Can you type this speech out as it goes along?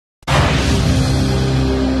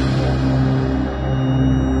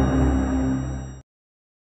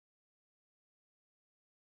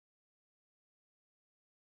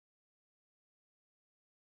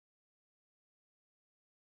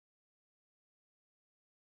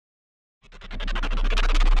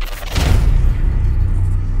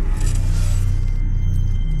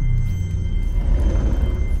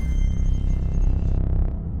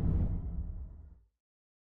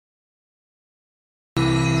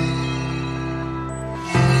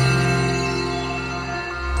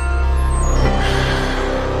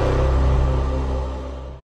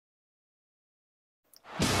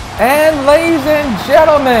And ladies and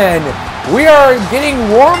gentlemen, we are getting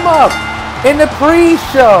warm up in the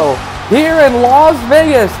pre-show here in Las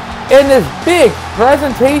Vegas in this big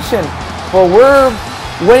presentation. But we're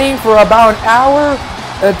waiting for about an hour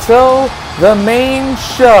until the main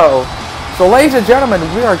show. So ladies and gentlemen,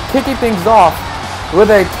 we are kicking things off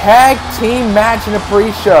with a tag team match in the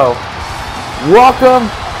pre-show. Welcome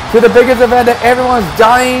to the biggest event that everyone's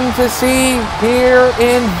dying to see here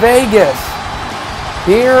in Vegas,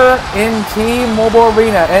 here in T-Mobile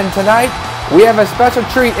Arena. And tonight, we have a special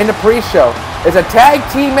treat in the pre-show. It's a tag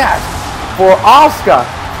team match for Asuka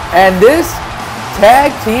and this tag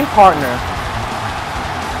team partner.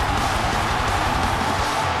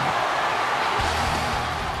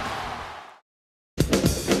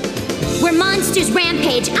 Where monsters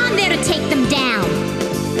rampage, I'm there to take them down.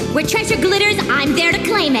 Where treasure glitters, I'm there to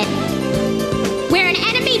claim it. Where an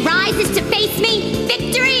enemy rises to face me,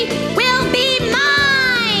 victory will be mine!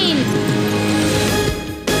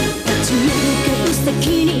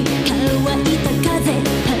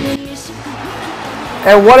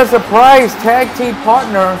 And what a surprise tag team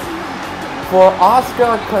partner for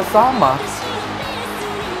Asuka Kazama.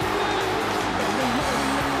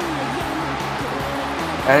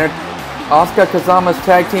 And Asuka Kazama's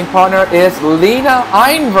tag team partner is Lena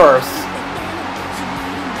Einvers.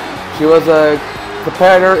 She was a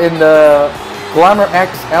competitor in the Glamour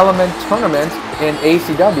X Element tournament in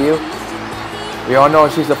ACW. We all know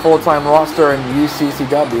she's a full-time roster in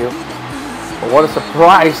UCCW. But what a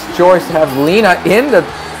surprise choice to have Lena in the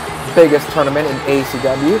biggest tournament in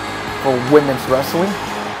ACW for women's wrestling.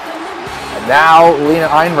 And now Lena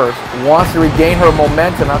Einvers wants to regain her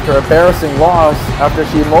momentum after an embarrassing loss after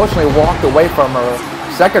she emotionally walked away from her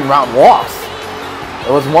second round loss.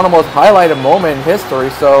 It was one of the most highlighted moments in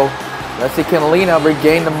history, so let's see, can Lena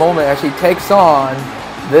regain the moment as she takes on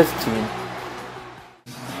this team.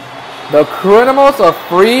 The Criminals of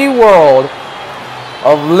Free World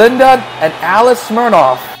of Linda and Alice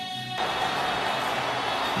Smirnoff.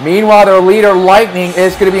 Meanwhile, their leader Lightning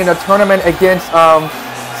is going to be in the tournament against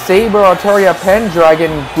Saber Arteria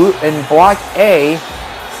Pendragon in Block A.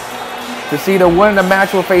 To see the winner of the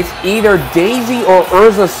match will face either Daisy or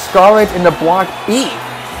Urza Scarlet in the Block B.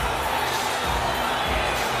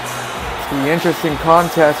 It's going to be an interesting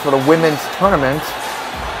contest for the women's tournament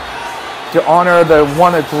to honor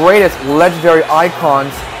one of the greatest legendary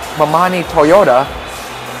icons, Mamani Toyota.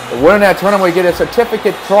 The winner of that tournament will get a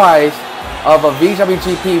certificate prize of a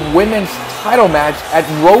VWGP women's title match at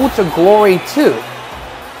Road to Glory 2.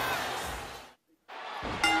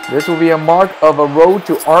 This will be a mark of a road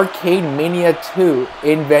to Arcade Mania 2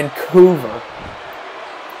 in Vancouver.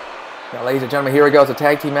 Now, ladies and gentlemen, here we go. The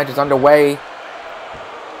tag team match is underway.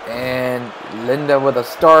 And Linda with a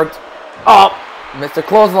start. Oh, missed a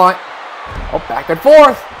clothesline. Oh, back and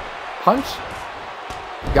forth. Punch.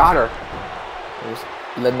 Got her. There's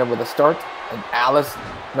Linda with a start. And Alice.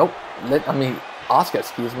 Nope. Asuka,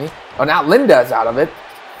 excuse me. Oh, now Linda's out of it.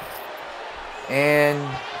 And.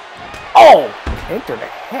 Oh! Kicked her in the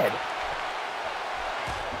head.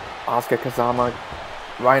 Asuka Kazama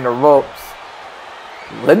riding the ropes.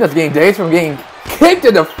 Linda's getting dazed from getting kicked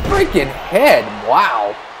in the freaking head.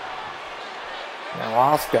 Wow.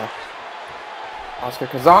 Now Asuka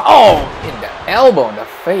Kazama. Oh! In the elbow, in the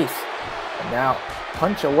face. And now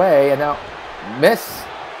punch away. And now miss.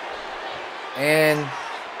 And.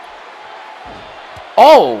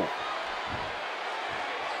 Oh!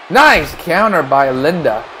 Nice counter by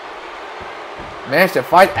Linda. Managed to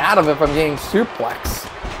fight out of it from getting suplex.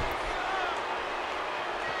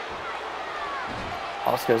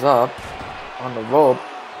 Asuka's up on the rope.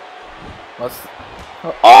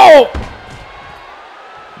 Oh!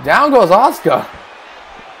 Down goes Asuka.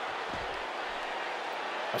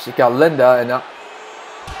 She got Linda and now.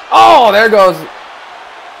 Oh, there goes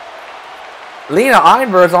Lena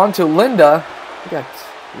Einvers onto Linda. We got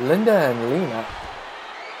Linda and Lena.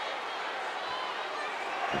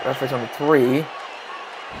 Reference number 3.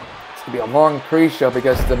 It's going to be a long pre-show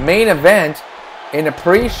because the main event in the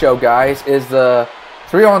pre-show, guys, is the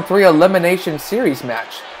 3-on-3 Elimination Series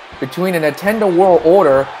match between the Nintendo World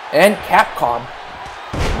Order and Capcom.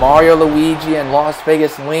 Mario, Luigi, and Las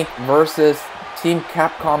Vegas Link versus Team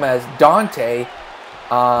Capcom as Dante,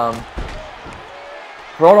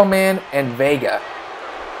 Proto Man, and Vega.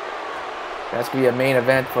 That's going to be a main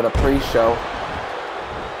event for the pre-show.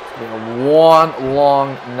 One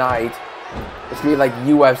long night. It's gonna be like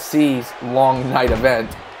UFC's long night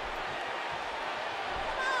event.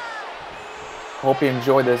 Hope you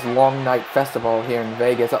enjoy this long night festival here in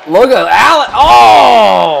Vegas. Look at Alex!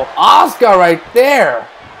 Oh! Asuka right there!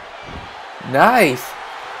 Nice!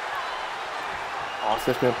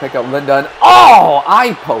 Asuka's gonna pick up Linda and oh,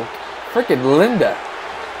 eye poke. Freaking Linda.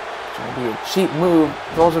 Trying to be a cheap move.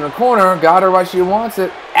 Throws in the corner. Got her right she wants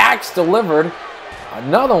it. Axe delivered.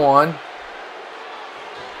 Another one.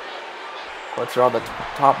 Puts her on the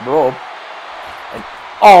top rope. And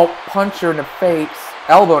oh, punch her in the face.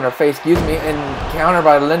 Elbow in her face, excuse me. And counter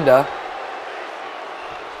by Linda.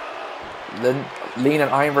 Lena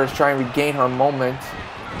Ironverse is trying to regain her moment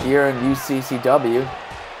here in UCCW.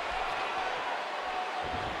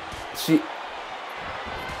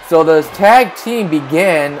 So this tag team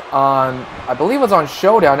began on, I believe it was on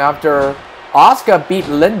Showdown after Asuka beat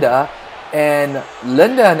Linda and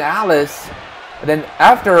Alice. And then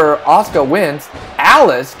after Asuka wins,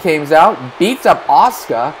 Alice comes out and beats up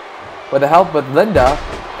Asuka with the help of Linda.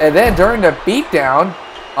 And then during the beatdown,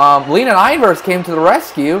 Lena Ironverse came to the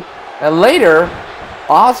rescue. And later,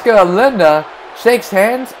 Asuka and Linda shakes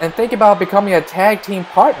hands and think about becoming a tag team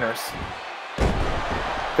partners.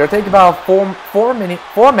 They're thinking about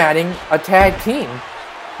formatting a tag team,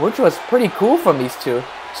 which was pretty cool from these two.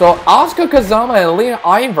 So Asuka Kazama and Lena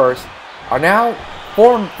Ironverse are now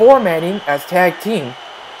formatting as tag team.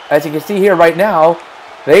 As you can see here right now,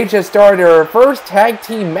 they just started their first tag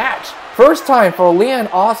team match. First time for Lena and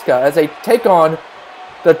Asuka as they take on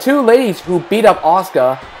the two ladies who beat up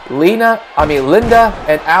Asuka, Linda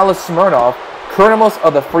and Alice Smirnoff, criminals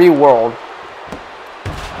of the free world.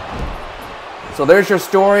 So there's your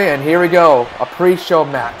story, and here we go. A pre-show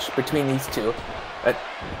match between these two.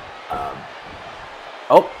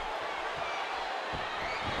 Oh.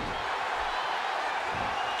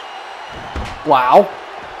 Wow.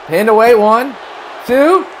 Pinned away. 1,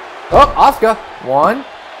 2. Oh, Asuka. 1,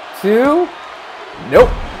 2. Nope.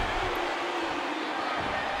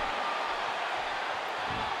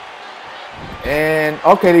 And,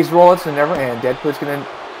 okay, these roll-ups will never end. Deadpool's going to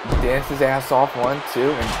dance his ass off. 1, 2,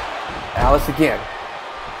 and Alice again.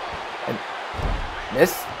 And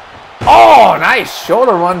miss. Oh, nice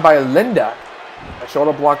shoulder run by Linda. A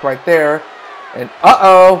shoulder block right there. And,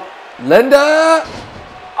 uh-oh. Linda.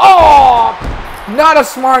 Oh, not a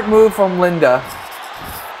smart move from Linda.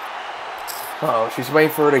 Uh-oh, she's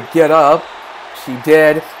waiting for her to get up. She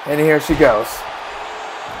did, and here she goes.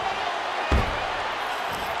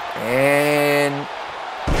 And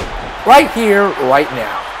right here, right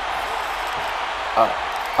now.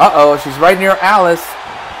 Uh-oh, she's right near Alice.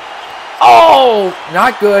 Oh,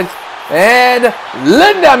 not good. And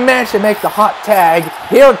Linda managed to make the hot tag.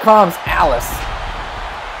 Here comes Alice.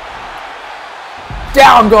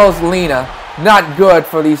 Down goes Lena. Not good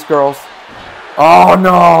for these girls. Oh,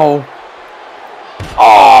 no.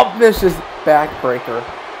 Oh, vicious backbreaker.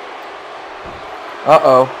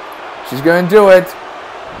 Uh-oh. She's going to do it.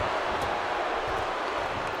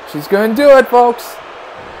 She's going to do it, folks.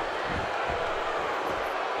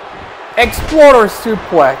 Exploder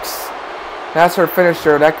suplex. That's her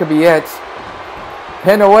finisher. That could be it.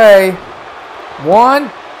 Pin away. 1,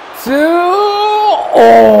 2.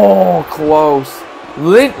 Oh, close.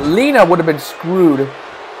 Lena would have been screwed.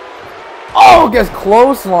 Oh, gets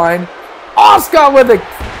clothesline. Asuka with a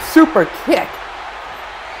super kick.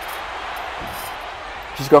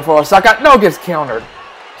 She's going for Osaka. No, gets countered.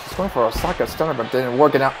 She's going for Osaka stunner, but didn't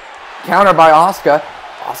work it out. Countered by Asuka.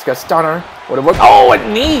 Asuka stunner. Would have worked. Oh, a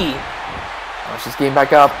knee. Oh, she's getting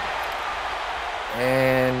back up.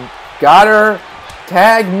 And got her.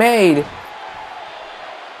 Tag made.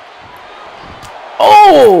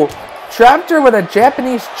 Oh! Trapped her with a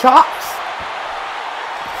Japanese chops.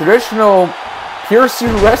 Traditional pure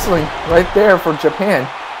suit wrestling right there for Japan.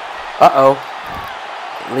 Uh-oh.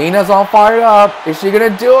 Lena's all fired up. Is she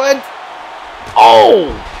going to do it?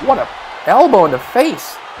 Oh! What a elbow in the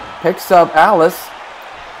face. Picks up Alice.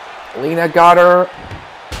 Lena got her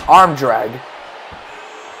arm drag.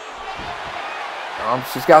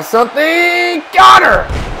 She's got something. Got her.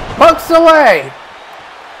 Hooks away.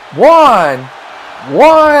 1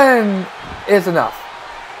 is enough.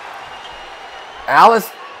 Alice.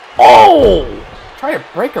 Oh! Trying to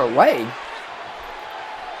break her leg.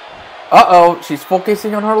 Uh-oh. She's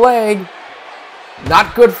focusing on her leg.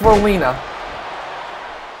 Not good for Lena.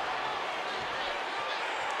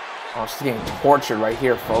 Oh, she's getting tortured right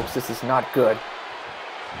here, folks. This is not good.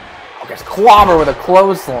 Oh, gets clobbered with a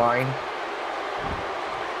clothesline.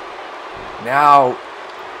 Now.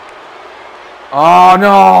 Oh,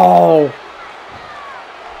 no.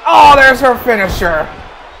 Oh, there's her finisher.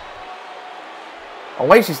 Oh,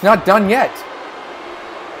 wait, she's not done yet.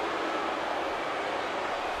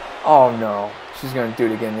 Oh, no. She's going to do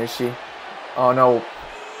it again, is she? Oh, no.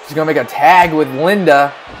 She's going to make a tag with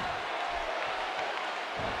Linda.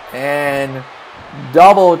 And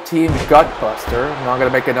double team gutbuster. Now I'm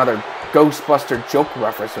going to make another Ghostbuster joke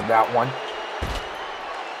reference with that one.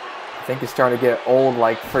 I think it's starting to get old,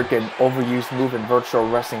 like freaking overused move in virtual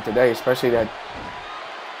wrestling today, especially that.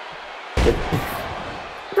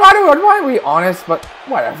 I don't want to be honest, but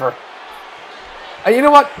whatever. You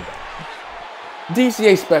know what?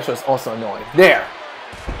 DCA special is also annoying. There.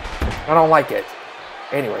 I don't like it.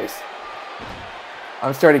 Anyways.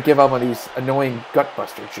 I'm starting to give up on these annoying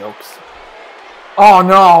Gutbuster jokes. Oh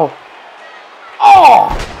no! Oh!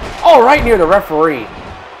 Oh, right near the referee.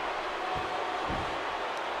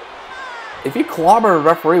 If you clobber a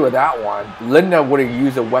referee with that one, Linda would have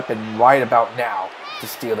used a weapon right about now to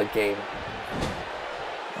steal the game.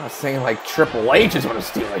 I'm not saying like Triple H is going to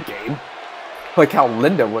steal the game. Like how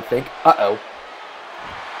Linda would think. Uh-oh.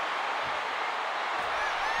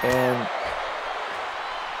 And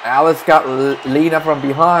Alice got Lena from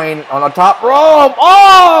behind on the top rope.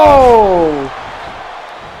 Oh!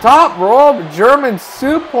 Top rope German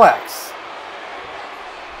suplex.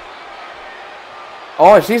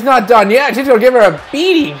 Oh, she's not done yet. She's going to give her a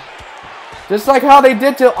beating. Just like how they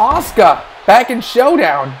did to Asuka back in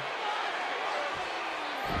Showdown.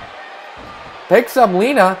 Picks up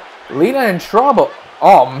Lena. Lena in trouble.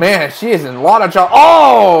 Oh, man. She is in a lot of trouble.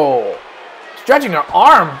 Oh! Stretching her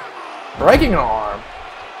arm. Breaking her arm.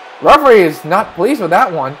 Referee is not pleased with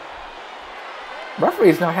that one. Referee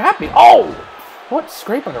is not happy. Oh! What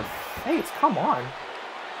scrape on her face? Come on.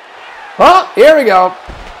 Oh, here we go.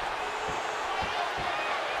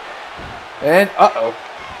 And, uh-oh.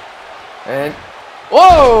 And,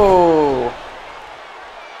 whoa!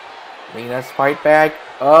 Lena's fight back.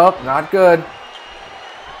 Oh, not good.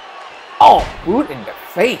 Oh, boot in the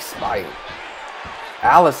face by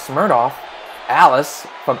Alice Smirnoff. Alice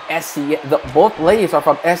from SCA. Both ladies are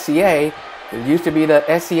from SCA. They used to be the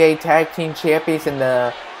SCA Tag Team Champions and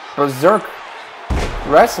the Berserk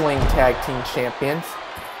Wrestling Tag Team Champions.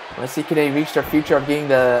 Let's see, can they reach their future of getting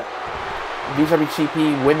the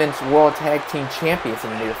WWGP Women's World Tag Team Champions in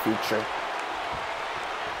the near future.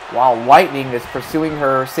 While Lightning is pursuing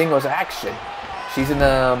her singles action. She's in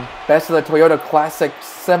the Best of the Toyota Classic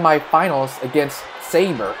semifinals against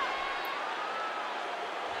Sabre.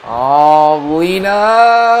 Oh,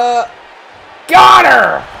 Lena! Got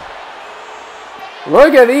her!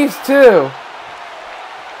 Look at these two.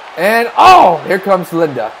 And, oh, here comes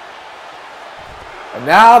Linda. And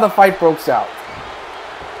now the fight breaks out.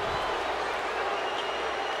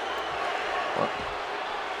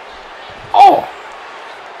 Oh!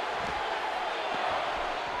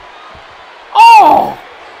 Oh!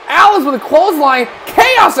 Alice with a clothesline.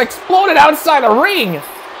 Chaos exploded outside the ring.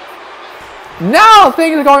 Now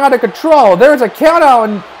things are going out of control. There's a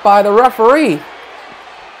countdown by the referee.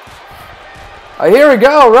 Here we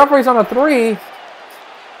go. Referee's on a 3.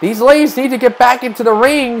 These ladies need to get back into the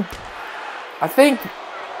ring. I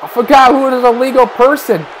forgot who is a legal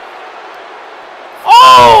person.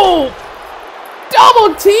 Oh!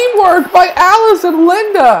 Double teamwork by Alice and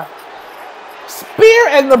Linda. Spear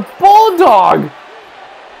and the Bulldog.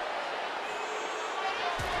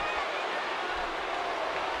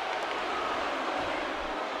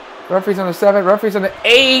 Referee's on the 7. Referee's on the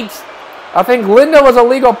 8. I think Linda was a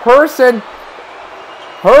legal person.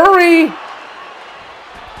 Hurry.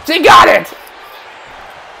 She got it.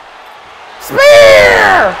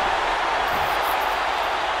 Spear.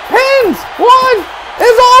 Pins. 1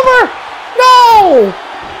 is over. No.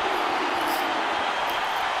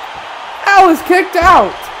 Alice kicked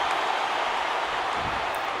out.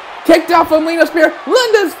 Kicked out from Lena's spear.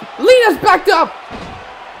 Lena's backed up.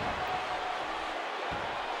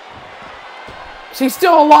 She's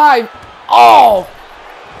still alive. Oh!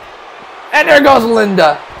 And there goes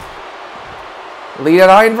Linda. Lena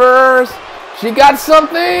Einvers. She got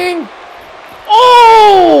something.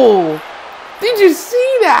 Oh! Did you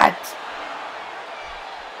see that?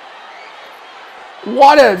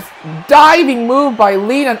 What a diving move by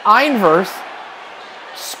Lena Einvers.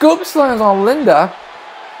 Scoop slams on Linda.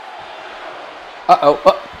 Uh-oh.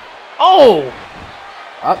 Oh!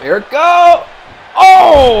 Up, here it goes.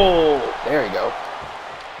 Oh! There you go.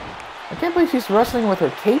 I can't believe she's wrestling with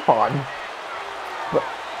her cape on. But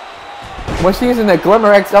when she's in the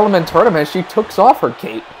Glimmer X Element tournament, she takes off her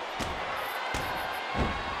cape.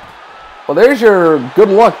 Well, there's your good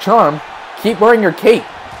luck charm. Keep wearing your cape.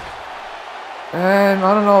 And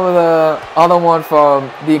I don't know the other one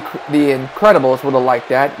from the Incredibles would have liked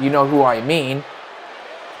that. You know who I mean.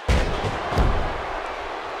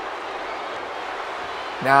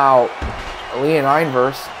 Now, Lena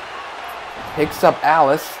Einvers picks up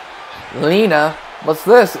Alice. Lena, what's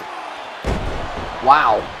this?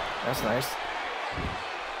 Wow, that's nice.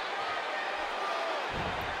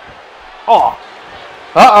 Oh,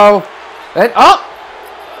 uh-oh. And up!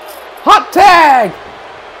 Hot tag!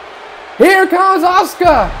 Here comes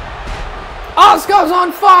Asuka! Asuka's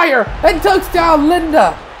on fire and takes down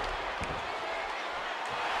Linda.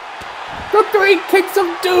 The 3 kicks of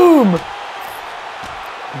doom.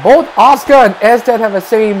 Both Asuka and Estet have the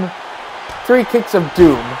same 3 kicks of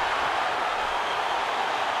doom.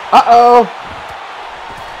 Uh-oh.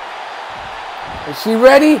 Is she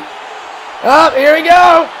ready? Up, here we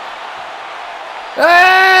go.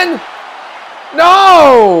 And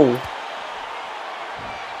no!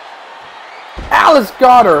 Alice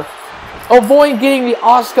got her, avoiding getting the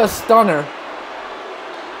Asuka stunner.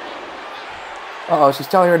 Uh-oh, she's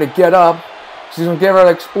telling her to get up. She's going to give her an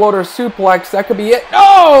exploder suplex. That could be it.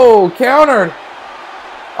 No! Countered.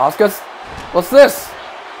 Asuka's... What's this?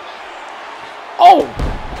 Oh!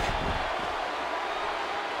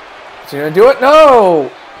 Is she going to do it? No!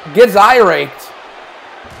 Gets irate.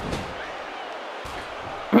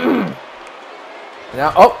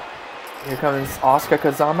 Now, oh! Here comes Asuka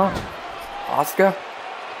Kazama. Asuka.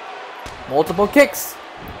 Multiple kicks.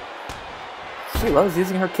 She loves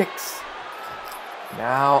using her kicks.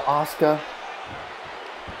 Now Asuka.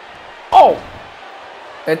 Oh!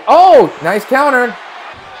 And oh! Nice counter.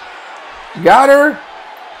 Got her.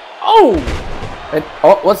 Oh! And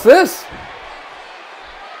oh, what's this?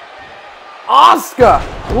 Asuka!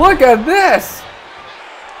 Look at this!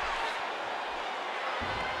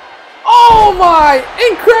 Oh my!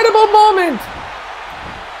 Incredible moment!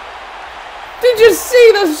 Did you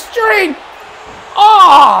see the strength?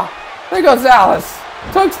 Ah! Oh, there goes Alice.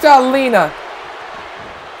 Takes down Lena.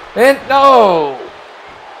 And no!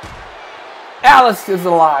 Alice is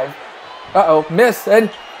alive. Uh-oh, miss. And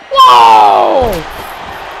whoa!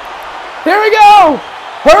 Here we go!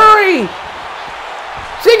 Hurry!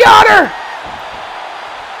 She got her!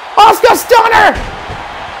 Asuka stunner!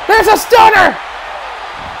 There's a stunner!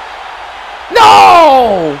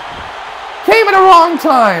 No! Came at the wrong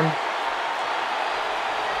time.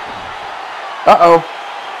 Uh-oh.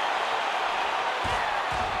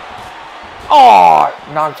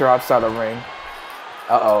 Oh! Knocked her outside the ring.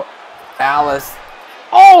 Uh-oh. Alice.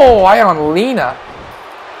 Oh! I on Lena.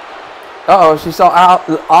 Uh-oh. She saw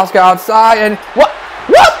Asuka outside and... What?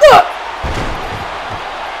 What the?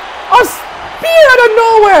 A spear out of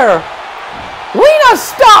nowhere! Lena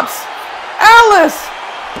stops! Alice!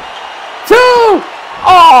 2!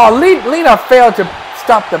 Oh! Lena failed to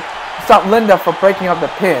stop Linda from breaking up the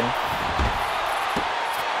pin.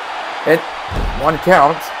 And 1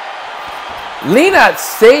 count. Lena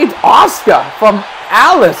saved Asuka from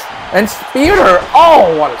Alice and speared her.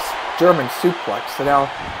 Oh, what a German suplex. So now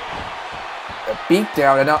a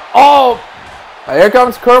beatdown. And now, oh, here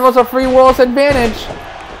comes Kermos of Free World's advantage.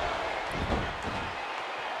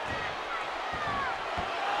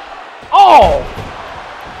 Oh,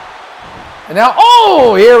 and now,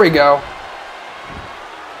 oh, here we go.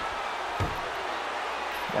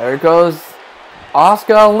 There goes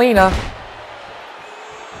Asuka and Lena.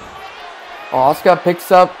 Asuka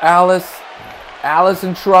picks up Alice. Alice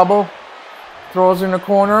in trouble. Throws her in the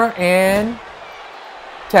corner and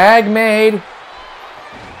tag made.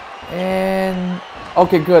 And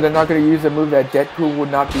okay, good. I'm not going to use a move that Deadpool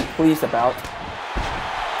would not be pleased about.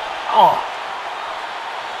 Oh.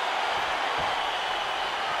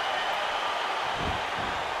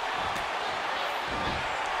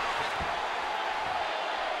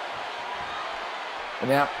 And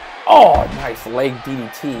now, oh, nice leg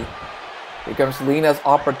DDT. Here comes Lena's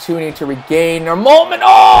opportunity to regain her moment.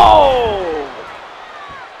 Oh!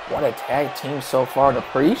 What a tag team so far in the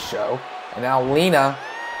pre-show. And now Lena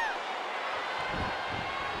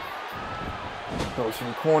goes in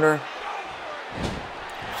the corner.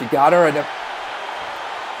 She got her.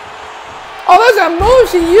 Oh, there's a move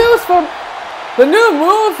she used from the new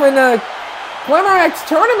move in the Glamour X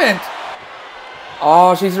tournament.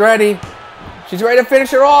 Oh, she's ready. She's ready to finish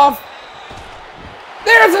her off.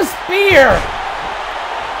 There's a spear!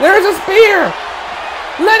 There's a spear!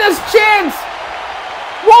 Lena's chance!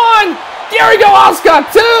 1! There we go, Asuka!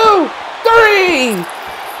 2! 3!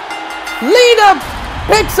 Lena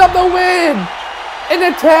picks up the win in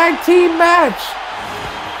a tag team match.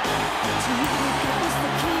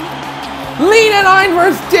 Lena and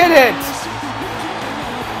Einvers did it!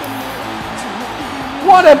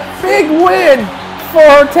 What a big win for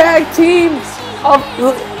her tag team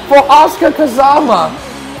for Asuka Kazama.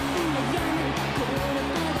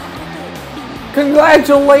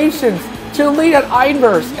 Congratulations to Lena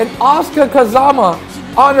Einvers and Asuka Kazama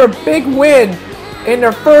on their big win in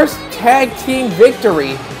their first tag team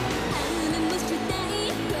victory.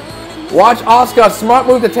 Watch Asuka's smart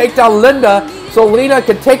move to take down Linda so Lena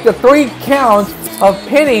could take the 3 counts of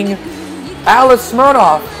pinning Alice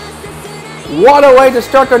Smirnoff. What a way to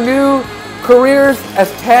start their new careers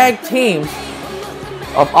as tag teams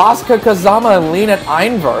of Asuka Kazama and Lena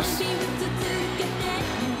Einvers.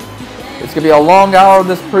 It's going to be a long hour of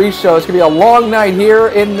this pre-show. It's going to be a long night here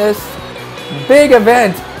in this big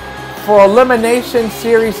event for Elimination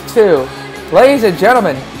Series 2. Ladies and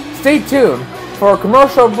gentlemen, stay tuned for a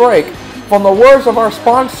commercial break from the words of our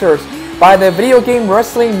sponsors by the Video Game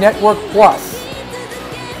Wrestling Network Plus.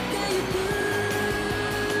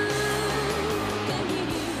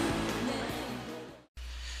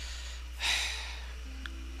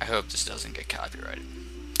 I hope this doesn't get copyrighted.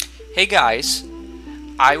 Hey guys,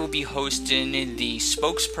 I will be hosting the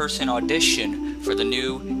spokesperson audition for the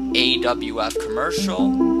new AWF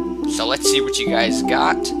commercial. So let's see what you guys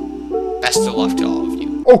got. Best of luck to all of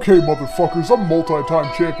you. Okay, motherfuckers, I'm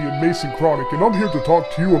multi-time champion Mason Chronic, and I'm here to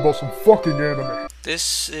talk to you about some fucking anime.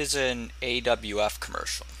 This is an AWF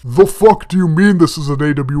commercial. The fuck do you mean this is an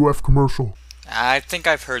AWF commercial? I think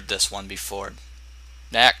I've heard this one before.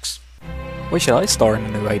 Next. Where should I star in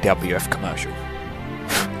a new AWF commercial?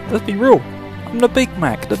 Let's be real. I'm the Big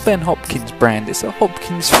Mac, the Ben Hopkins brand. It's a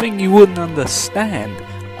Hopkins thing you wouldn't understand.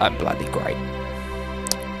 I'm bloody great.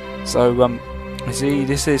 So, you see,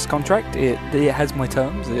 this is contract. It has my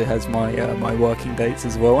terms. It has my my working dates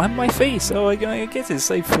as well, and my fee. So I guess it's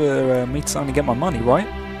safe for me to sign to get my money, right?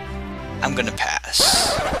 I'm gonna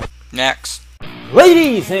pass. Next.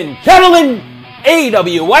 Ladies and gentlemen,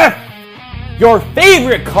 AWF, your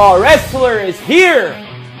favorite car wrestler is here.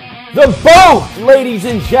 The Bo, ladies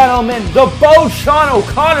and gentlemen, the Bo Sean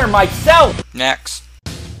O'Connor, myself. Next.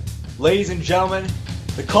 Ladies and gentlemen,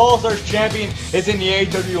 the Call Stars champion is in the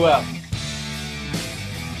AWF.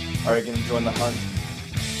 Are you gonna join the hunt?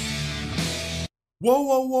 Whoa,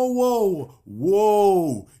 whoa, whoa, whoa,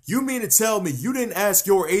 whoa. You mean to tell me you didn't ask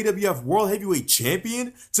your AWF World Heavyweight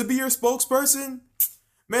Champion to be your spokesperson?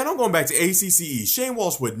 Man, I'm going back to ACCE. Shane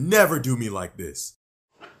Walsh would never do me like this.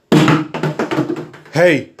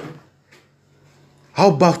 Hey, how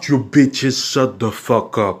about you bitches shut the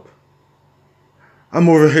fuck up? I'm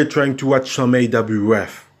over here trying to watch some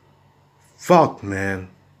AWF. Fuck, man.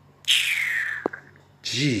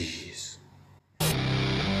 Jeez.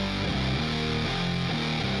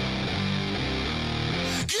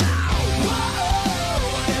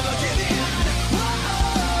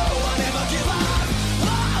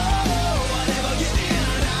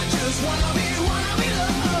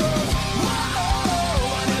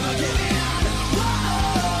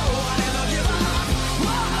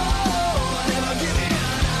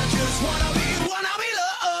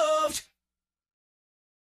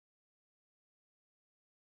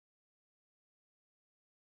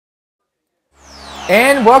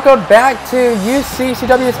 And welcome back to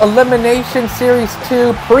UCCW's Elimination Series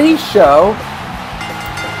 2 pre-show.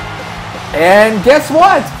 And guess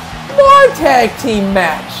what? More tag team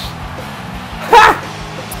match. Ha!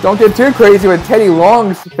 Don't get too crazy with Teddy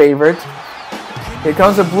Long's favorite. Here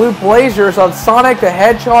comes the Blue Blazers of Sonic the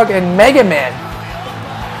Hedgehog and Mega Man.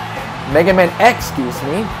 Mega Man X, excuse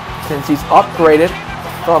me, since he's upgraded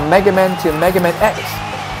from Mega Man to Mega Man X.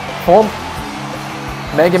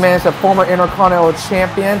 Mega Man is a former Intercontinental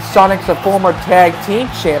Champion. Sonic's a former Tag Team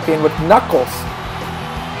Champion with Knuckles.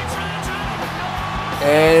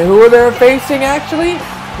 And who are they facing, actually?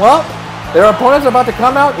 Well, their opponents are about to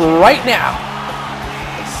come out right now.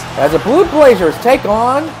 As the Blue Blazers take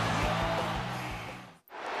on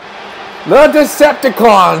the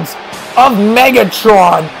Decepticons of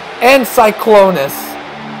Megatron and Cyclonus.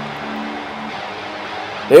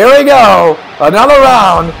 Here we go. Another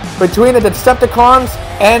round between the Decepticons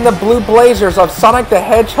and the Blue Blazers of Sonic the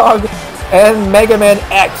Hedgehog and Mega Man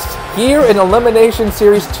X here in Elimination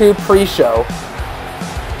Series 2 pre-show.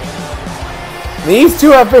 These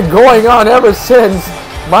two have been going on ever since,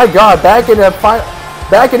 my God, back in a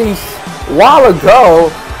while ago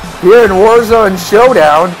here in Warzone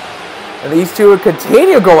Showdown. And these two would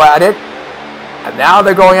continue to go at it. And now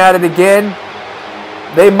they're going at it again.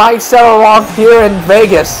 They might settle off here in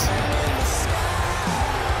Vegas.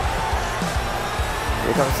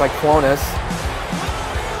 Here comes Cyclonus.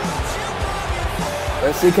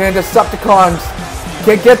 Let's see, can the Decepticons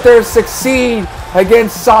get there, succeed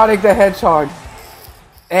against Sonic the Hedgehog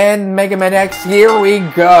and Mega Man X? Here we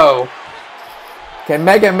go. Can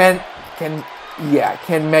Megatron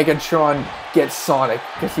get Sonic?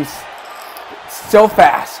 Because he's so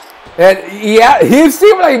fast. And yeah, you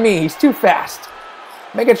see what I mean? He's too fast.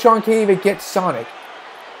 Megatron can't even get Sonic.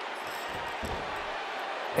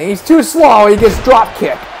 And he's too slow, he gets drop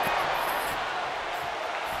kick.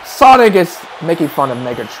 Sonic is making fun of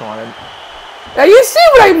Megatron. Now you see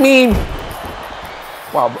what I mean?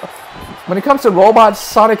 Wow. When it comes to robots,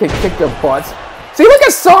 Sonic can kick their butts. See, look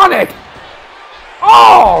at Sonic!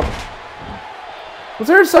 Oh! Was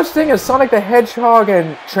there such thing as Sonic the Hedgehog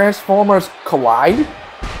and Transformers collide?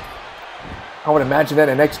 I would imagine that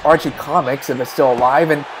in next Archie comics, if it's still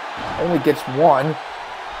alive, and only gets one.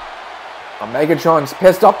 Megatron's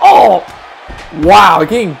pissed off. Oh! Wow,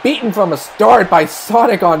 getting beaten from a start by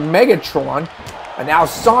Sonic on Megatron. And now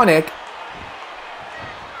Sonic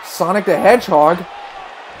the Hedgehog.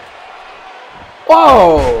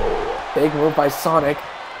 Whoa! Big move by Sonic.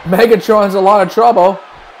 Megatron's in a lot of trouble.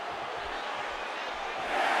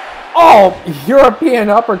 Oh! European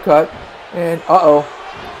uppercut. And uh-oh.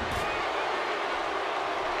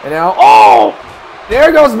 And now, oh!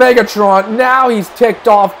 There goes Megatron. Now he's ticked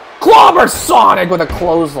off. Clobber Sonic with a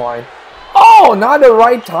clothesline. Oh! Not the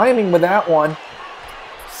right timing with that one.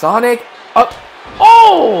 Sonic up.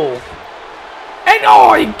 Oh! And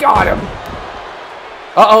oh, he got him.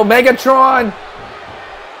 Uh-oh, Megatron.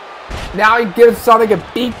 Now he gives Sonic a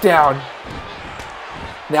beatdown.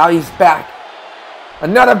 Now he's back.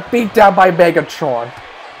 Another beatdown by Megatron.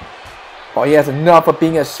 Oh, he has enough of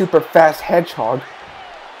being a super fast hedgehog.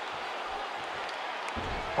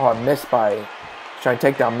 Oh, missed by trying to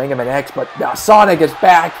take down Mega Man X, but now Sonic is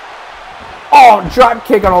back. Oh, drop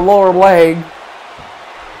kick on a lower leg.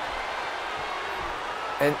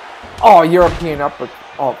 And oh, European upper.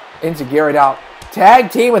 Oh, Inzaguri out.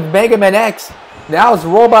 Tag team with Mega Man X. Now it's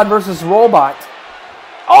robot versus robot.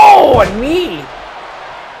 Oh, a knee.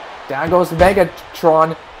 Down goes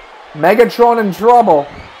Megatron. Megatron in trouble.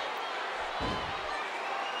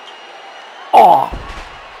 Oh,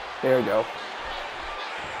 there we go.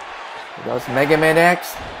 There goes Mega Man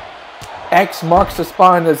X. X marks the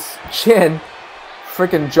spot on his chin.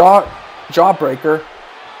 Freaking jawbreaker.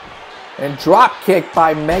 And drop kick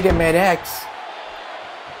by Mega Man X.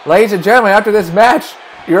 Ladies and gentlemen, after this match,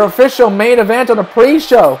 your official main event on the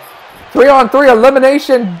pre-show. 3-on-3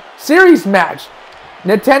 Elimination Series match.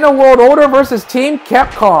 Nintendo World Order versus Team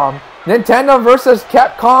Capcom. Nintendo versus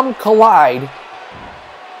Capcom collide.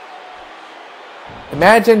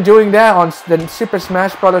 Imagine doing that on the Super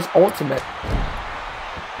Smash Bros. Ultimate.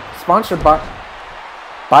 Sponsored by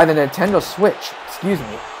the Nintendo Switch. Excuse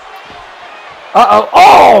me. Uh-oh.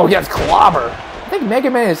 Oh, yes, clobber. I think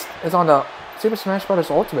Mega Man is on the Super Smash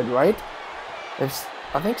Bros. Ultimate, right?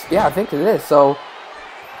 I think it is. So,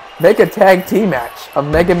 make a tag team match of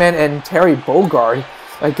Mega Man and Terry Bogard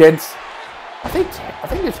against, I think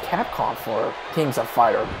it's Capcom for Kings of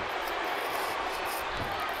Fighter.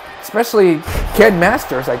 Especially Ken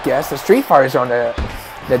Masters, I guess. The Street Fighters are on the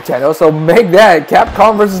Nintendo, so make that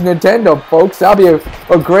Capcom versus Nintendo, folks. That'll be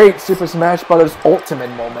a great Super Smash Bros. Ultimate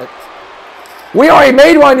moment. We already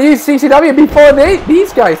made one in UCCW before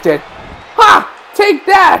these guys did. Ha! Take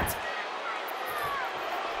that!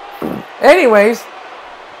 Anyways,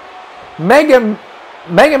 Mega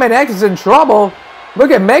Man X is in trouble.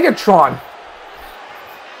 Look at Megatron.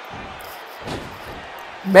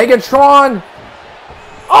 Megatron.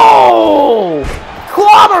 Oh!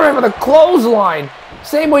 Clobber him with a clothesline.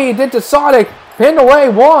 Same way he did to Sonic. Pinned away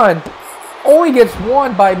one. Only gets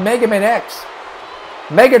one by Mega Man X.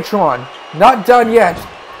 Megatron. Not done yet.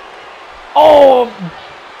 Oh!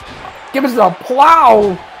 Give us a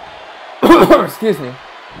plow. Excuse me.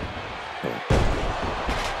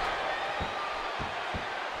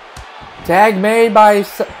 Tag made by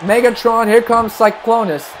Megatron. Here comes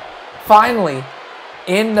Cyclonus. Finally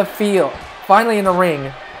in the field. Finally in the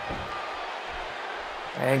ring.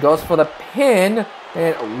 And goes for the pin.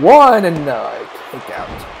 And one and kick out.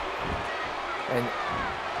 And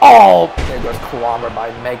oh, there goes Clobber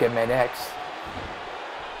by Mega Man X.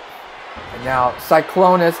 And now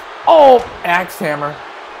Cyclonus. Oh, Axe Hammer.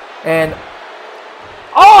 And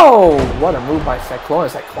oh, what a move by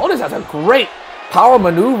Cyclonus. Cyclonus has a great power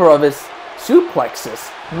maneuver of his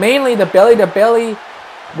suplexes. Mainly the belly to belly,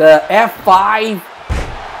 the F5,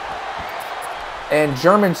 and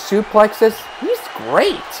German suplexes. He's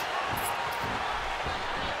great.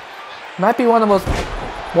 Might be one of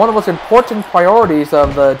the most important priorities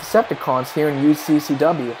of the Decepticons here in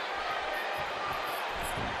UCCW.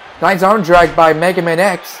 Nice arm drag by Mega Man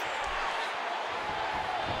X.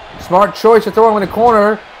 Smart choice to throw him in the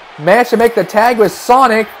corner. Managed to make the tag with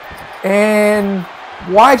Sonic. And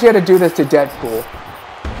why'd you have to do this to Deadpool?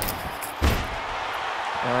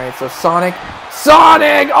 Alright, so Sonic.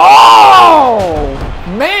 Sonic! Oh!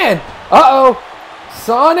 Man! Uh-oh.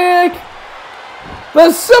 Sonic!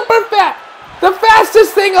 The the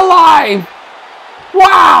fastest thing alive!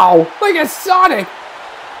 Wow! Look at Sonic!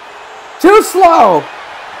 Too slow!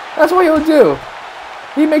 That's what he'll do.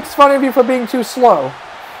 He makes fun of you for being too slow.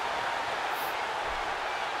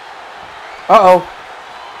 Uh-oh.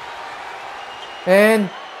 And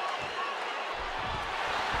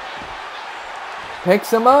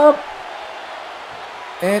picks him up.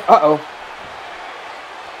 And uh-oh.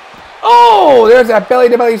 Oh, there's that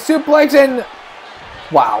belly-to-belly suplex, and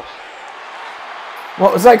wow.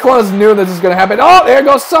 Well, Cyclonus knew this was going to happen. Oh, there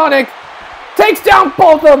goes Sonic. Takes down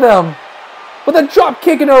both of them with a drop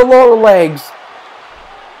kick in her lower legs.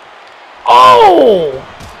 Oh!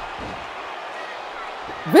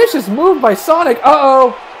 Vicious move by Sonic.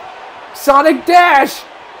 Uh-oh. Sonic dash.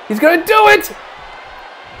 He's going to do it.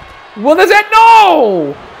 Well, there's that.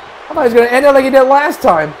 No! I thought he was going to end it like he did last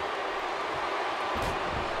time.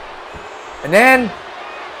 And then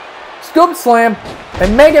scoop slam.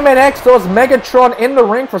 And Mega Man X throws Megatron in the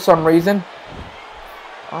ring for some reason.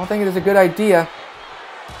 I don't think it is a good idea.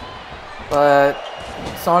 But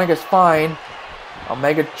Sonic is fine. Oh,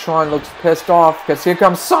 Megatron looks pissed off because here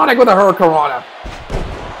comes Sonic with a Hurricanrana.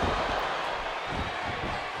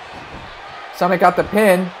 Sonic got the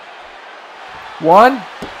pin. 1,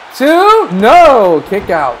 2, no! Kick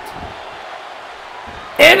out.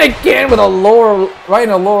 And again with a lower, right in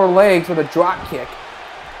the lower legs with a drop kick.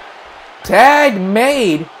 Tag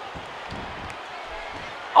made.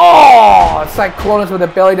 Oh! Cyclonus with a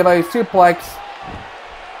belly-to-belly suplex.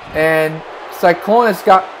 And Cyclonus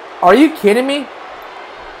got... Are you kidding me?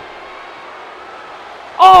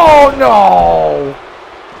 Oh, no!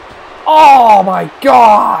 Oh, my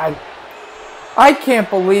God! I can't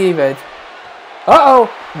believe it. Uh-oh!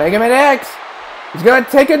 Mega Man X! He's gonna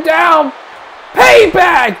take it down!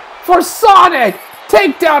 Payback for Sonic!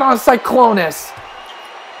 Takedown on Cyclonus!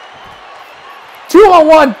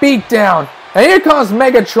 2-on-1 beatdown. And here comes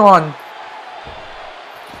Megatron.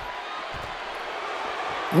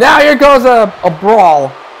 Now here goes a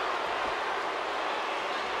brawl.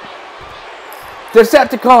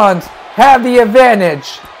 Decepticons have the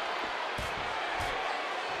advantage.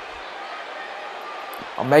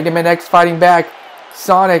 Oh, Mega Man X fighting back.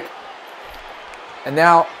 Sonic. And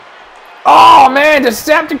now... Oh, man!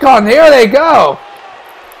 Decepticon! Here they go!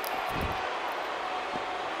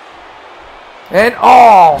 And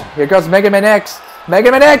oh, here goes Mega Man X. Mega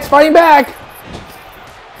Man X fighting back.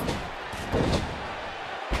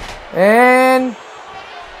 And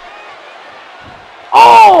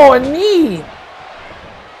oh, a knee.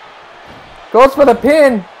 Goes for the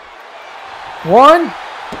pin. 1,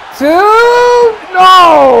 2,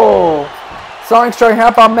 no. Sonic's trying to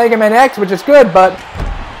help out Mega Man X, which is good, but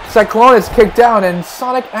Cyclonus kicked down, and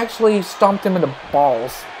Sonic actually stomped him in the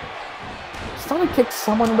balls. Sonic kicked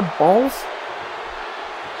someone in the balls?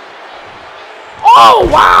 Oh,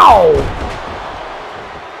 wow!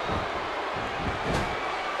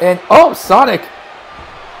 And, oh, Sonic.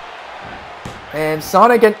 And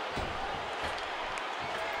Sonic and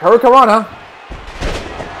Hurricanrana.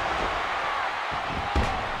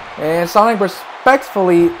 And Sonic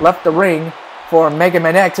respectfully left the ring for Mega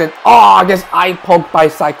Man X. And, oh, I guess eye poked by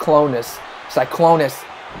Cyclonus. Cyclonus.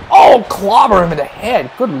 Oh, clobber him in the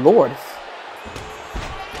head. Good Lord.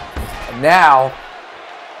 And now,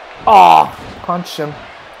 oh, punch him.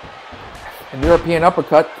 An European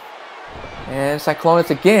uppercut. And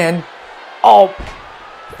Cyclonus again. Oh,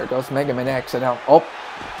 there goes Mega Man X. And now, oh,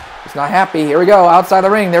 he's not happy. Here we go. Outside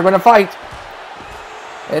the ring. They're going to fight.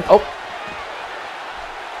 And, oh.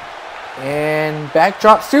 And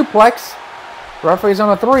backdrop suplex. Referee's on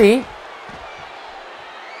a 3.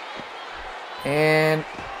 And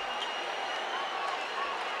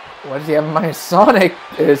what does he have in mind? Sonic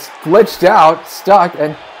is glitched out, stuck,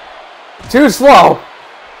 and too slow.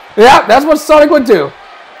 Yeah, that's what Sonic would do.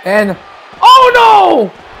 And oh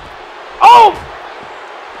no!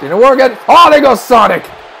 Oh! Didn't work it. Oh, there goes Sonic.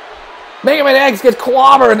 Mega Man X gets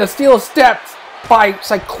clobbered in the steel steps by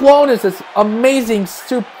Cyclonus' amazing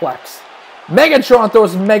suplex. Megatron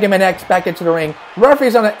throws Mega Man X back into the ring.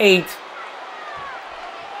 Referee's on an 8.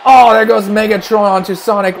 Oh, there goes Megatron onto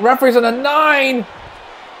Sonic. Referee's on a 9.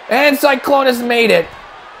 And Cyclonus made it.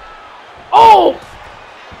 Oh!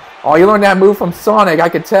 Oh, you learned that move from Sonic, I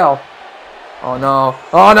could tell. Oh no.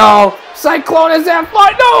 Oh no! Cyclonus at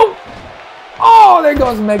fight! No! Oh, there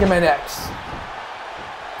goes Mega Man X.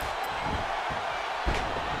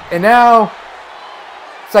 And now,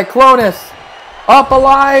 Cyclonus up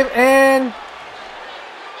alive and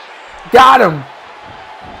got him.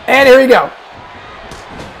 And here we go.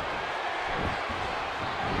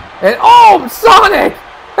 And oh, Sonic!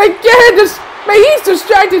 Again, he's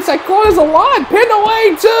distracted. Cyclonus alive. Pinned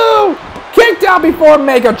away too. Kicked out before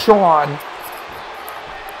Megatron.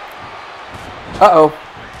 Uh-oh.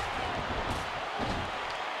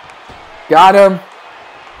 Got him.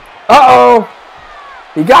 Uh-oh.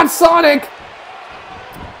 He got Sonic.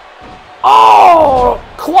 Oh!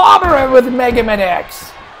 Clobber it with Mega Man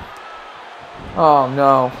X. Oh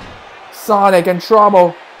no. Sonic in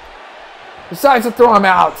trouble. Decides to throw him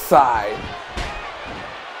outside.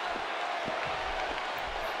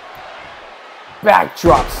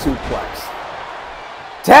 Backdrop suplex.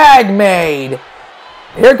 Tag made.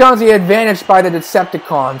 Here comes the advantage by the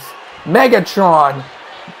Decepticons. Megatron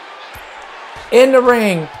in the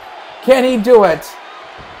ring. Can he do it?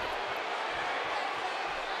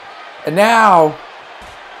 And now,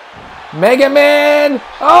 Mega Man.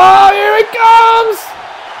 Oh, here it comes.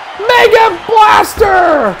 Mega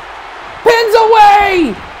Blaster. Pins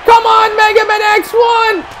away. Come on, Mega Man X.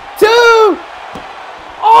 1, 2.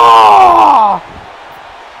 Oh!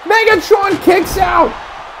 Megatron kicks out.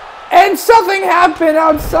 And something happened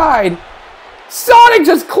outside. Sonic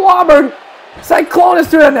just clobbered Cyclonus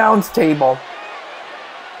to the announce table.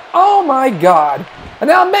 Oh my god. And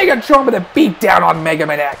now Megatron with a beat down on Mega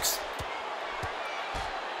Man X.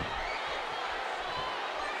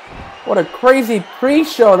 What a crazy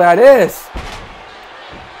pre-show that is.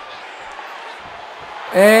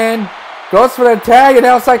 And goes for the tag, and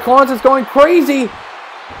now Cyclonus is going crazy.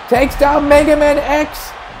 Takes down Mega Man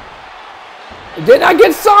X. Did not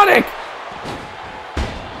get Sonic.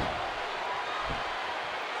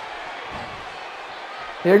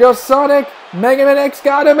 Here goes Sonic. Mega Man X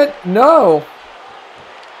got him. No.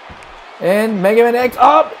 And Mega Man X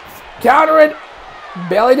up. Counter it.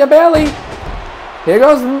 Belly to belly. Here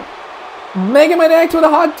goes Mega Man X with a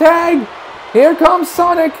hot tag. Here comes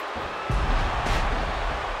Sonic.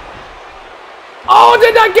 Oh,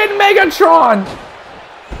 did not get Megatron.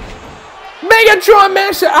 Megatron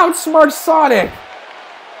managed to outsmart Sonic.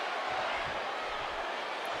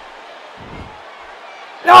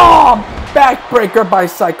 Oh, backbreaker by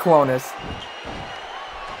Cyclonus.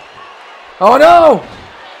 Oh no!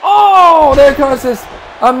 Oh, there comes this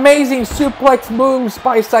amazing suplex moves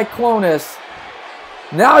by Cyclonus.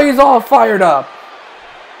 Now he's all fired up.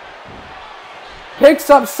 Picks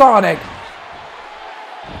up Sonic.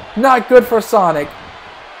 Not good for Sonic.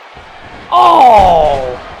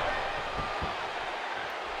 Oh!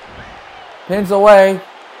 Pins away.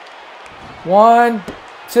 1,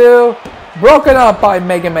 2. Broken up by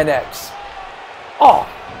Mega Man X. Oh!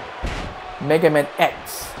 Mega Man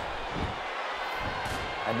X.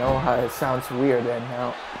 I know how it sounds weird and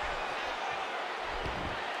now.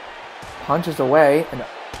 Punches away and a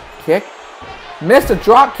kick. Missed a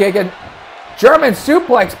drop kick and German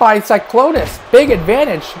suplex by Cyclonus. Big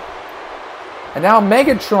advantage. And now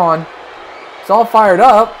Megatron is all fired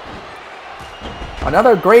up.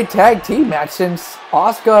 Another great tag team match since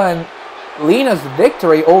Asuka and Lena's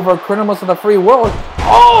victory over Criminals of the Free World.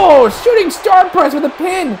 Oh! Shooting star press with a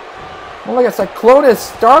pin. More like a Cyclonus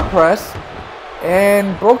star press.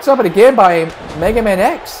 And broke up it again by Mega Man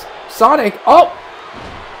X. Sonic. Oh!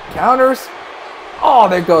 Counters. Oh,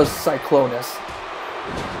 there goes Cyclonus.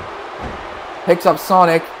 Picks up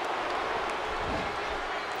Sonic.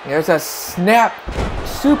 There's a snap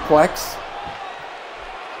suplex.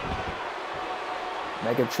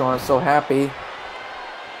 Megatron is so happy.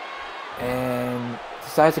 And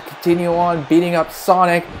decides to continue on beating up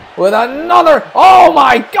Sonic with another. Oh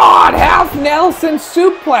my god! Half Nelson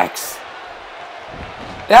suplex.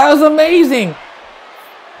 That was amazing.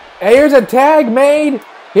 And here's a tag made.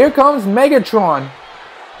 Here comes Megatron.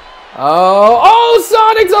 Oh,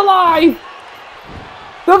 Sonic's alive!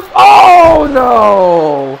 Oh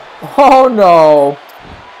no! Oh no!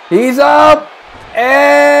 He's up!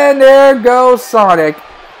 And there goes Sonic.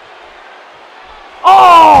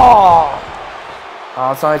 Oh!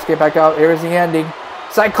 Oh, Sonic's get back up. Here's the ending.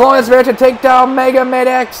 Cyclonus ready to take down Mega Man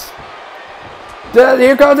X.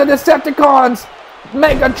 Here comes the Decepticons.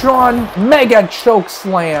 Megatron Mega Choke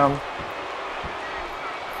Slam.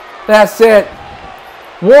 That's it.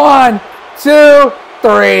 1, 2,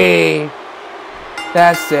 3.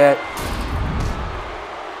 That's it.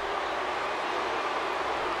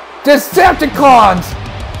 Decepticons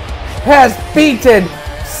has beaten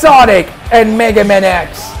Sonic and Mega Man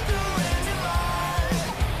X.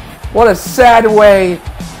 What a sad way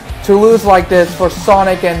to lose like this for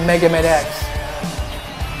Sonic and Mega Man X.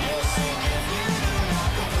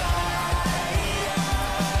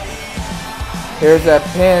 Here's a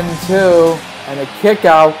pin too, and a kick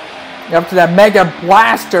out. After that Mega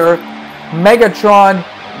Blaster, Megatron,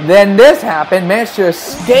 then this happened, managed to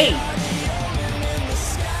escape.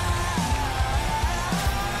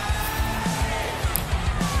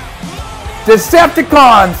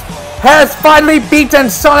 Decepticons has finally beaten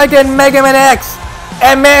Sonic and Mega Man X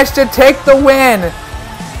and managed to take the win.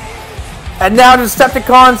 And now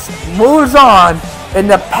Decepticons moves on in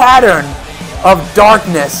the pattern of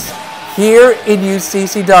darkness here in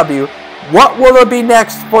UCCW. What will it be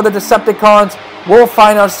next for the Decepticons? We'll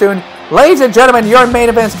find out soon. Ladies and gentlemen, your main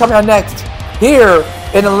event is coming up next here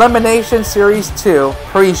in Elimination Series 2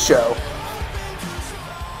 Pre-Show.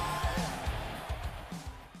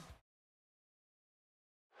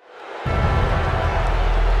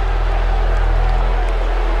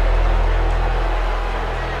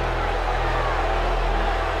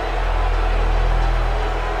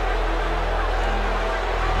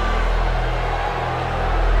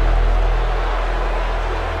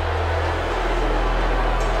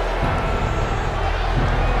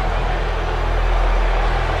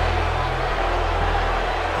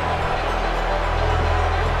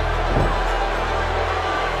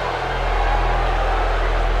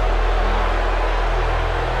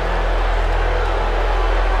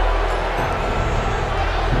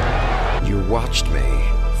 Watched me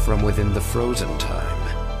from within the frozen time.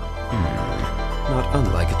 Not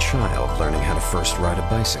unlike a child learning how to first ride a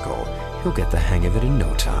bicycle. He'll get the hang of it in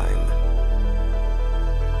no time.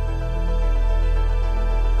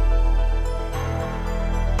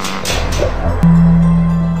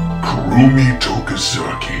 Kurumi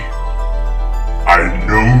Tokazaki. I've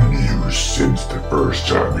known you since the first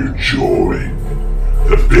time you joined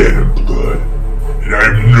the Phantom Blood. And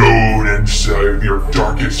I've known inside your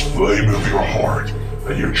darkest flame of your heart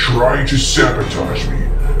that you're trying to sabotage me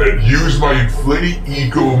and use my inflated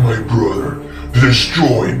ego of my brother to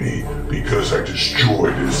destroy me because I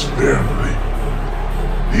destroyed his family.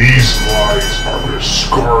 These lies are gonna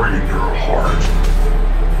scar in your heart.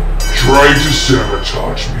 Try to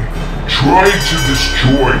sabotage me, try to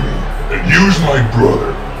destroy me, and use my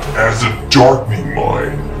brother as a darkening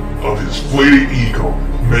mind of his inflated ego.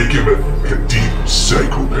 Make him a deep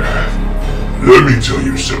psychopath. Let me tell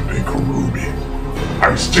you something, Kurumi.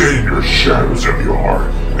 I stand in your shadows of your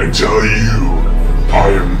heart and tell you, I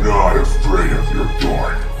am not afraid of your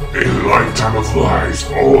dark. A lifetime of lies,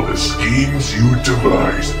 all the schemes you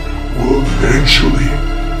devise, will eventually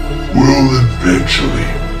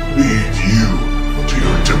lead you to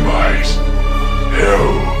your demise.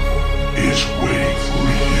 Hell is waiting for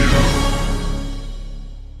you.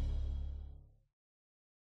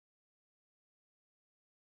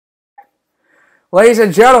 Ladies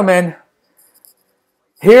and gentlemen,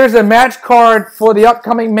 here's a match card for the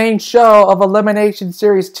upcoming main show of Elimination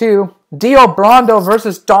Series 2. Dio Brando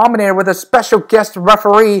versus Dominator with a special guest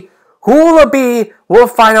referee. Who will it be? We'll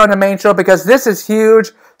find out in the main show because this is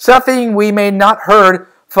huge. Something we may not heard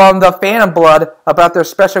from the Phantom Blood about their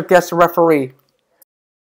special guest referee.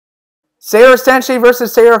 Sailor Senshi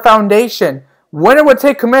versus Sailor Foundation. Winner would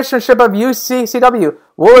take commissionership of UCCW.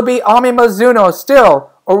 Will it be Ami Mizuno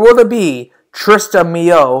still, or will it be Trista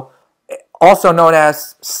Mio, also known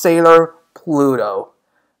as Sailor Pluto?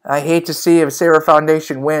 I hate to see if Sailor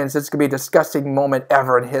Foundation wins. It's going to be a disgusting moment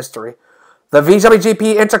ever in history. The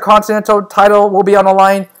VWGP Intercontinental title will be on the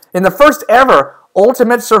line in the first ever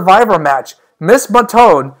Ultimate Survivor match. Miss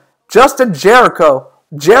Matone, Justin Jericho,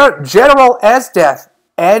 General Esdeath,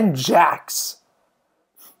 and Jax.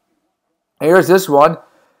 Here's this one.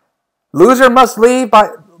 Loser must leave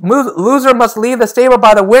the stable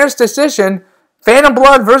by the winner's decision. Phantom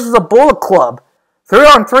Blood versus the Bullet Club.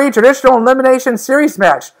 3-on-3 Traditional Elimination Series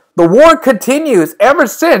match. The war continues ever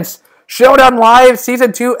since Showdown Live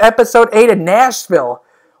Season 2 Episode 8 in Nashville.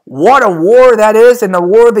 What a war that is, in the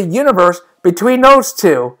war of the universe between those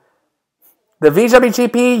two. The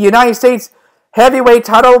VWGP United States Heavyweight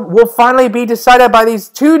title will finally be decided by these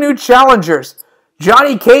two new challengers,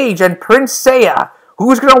 Johnny Cage and Prince Seiya.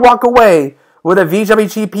 Who's going to walk away with a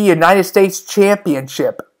VWGP United States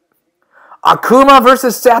Championship? Akuma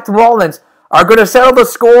versus Seth Rollins are going to settle the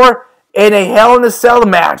score in a Hell in a Cell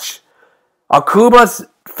match. Akuma's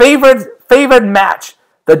favorite match,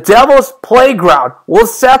 the Devil's Playground. Will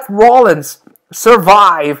Seth Rollins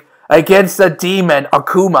survive against the demon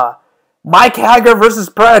Akuma? Mike Hager versus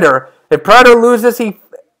Predator. If Predator loses,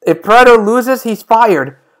 he's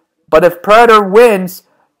fired. But if Predator wins,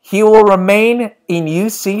 he will remain in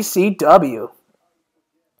UCCW.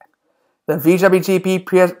 The VWGP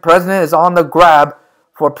president is on the grab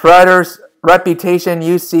for Predator's reputation in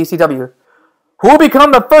UCCW. Who will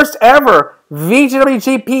become the first ever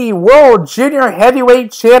VWGP World Junior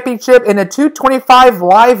Heavyweight Championship in the 225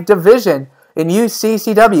 Live division in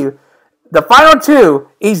UCCW? The final two,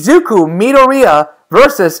 Izuku Midoriya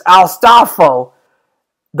versus Alstafo.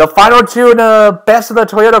 The final two in the Best of the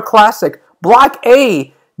Toyota Classic, Block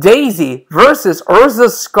A, Daisy versus Urza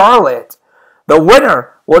Scarlet. The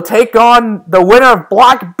winner will take on the winner of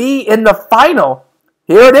Block B in the final.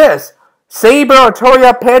 Here it is, Saber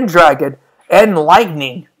Otoya Pendragon and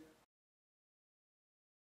Lightning.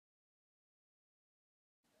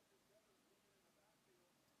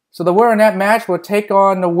 So the winner in that match will take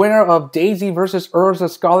on the winner of Daisy versus Urza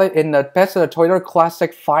Scarlet in the Best of the Toyota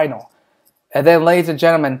Classic Final. And then, ladies and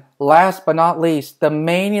gentlemen, last but not least, the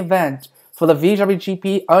main event for the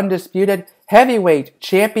VWGP Undisputed Heavyweight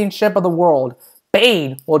Championship of the World.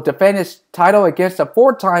 Bane will defend his title against a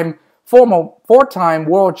four-time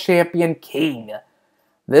world champion King.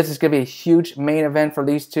 This is going to be a huge main event for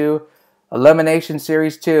these two. Elimination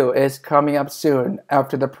Series 2 is coming up soon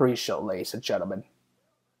after the pre-show, ladies and gentlemen.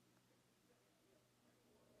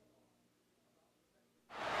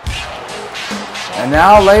 And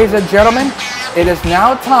now, ladies and gentlemen, it is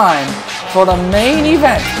now time for the main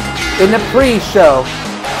event in the pre-show.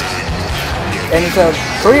 And it's a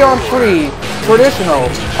 3-on-3 Traditional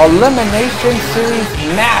Elimination Series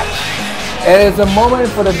match. It is a moment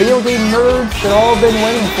for the video game nerds that all been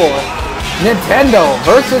waiting for. Nintendo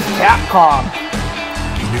versus Capcom.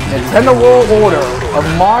 Nintendo World Order of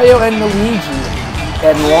Mario and Luigi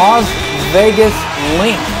and Las Vegas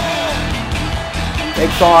Link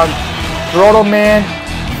takes on Proto Man,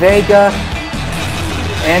 Vega,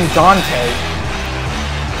 and Dante.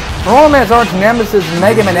 Proto Man's arch nemesis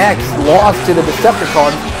Mega Man X lost to the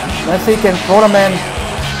Decepticons. Let's see can Proto Man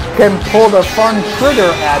can pull the fun trigger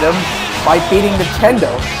at him by beating Nintendo.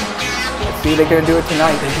 Let's see if they're gonna do it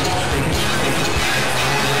tonight.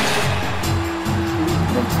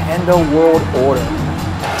 Nintendo World Order.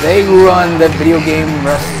 They run the video game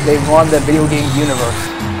universe.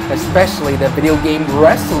 Especially the video game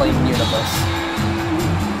wrestling universe.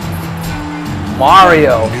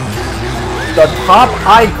 Mario, the top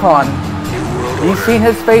icon. You've seen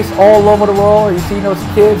his face all over the world. You've seen those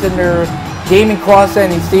kids in their gaming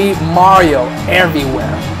closet, and you see Mario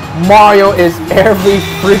everywhere. Mario is every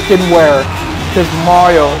freaking where, because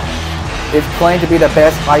Mario is claimed to be the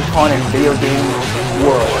best icon in video game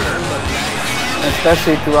world,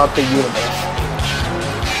 especially throughout the universe.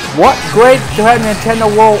 What great to have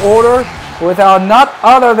Nintendo World Order without none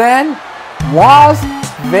other than Las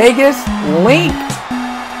Vegas Link.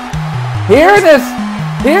 Here in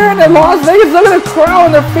the Las Vegas, look at the crowd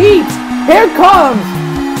on their feet. Here comes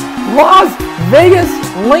Las Vegas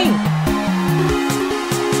Link.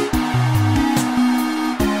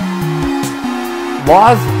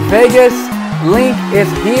 Las Vegas Link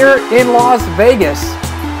is here in Las Vegas.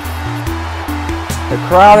 The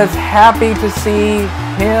crowd is happy to see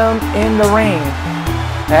him in the ring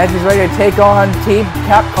as he's ready to take on Team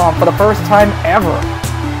Capcom for the first time ever.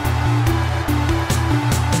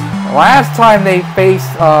 Last time they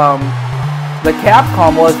faced the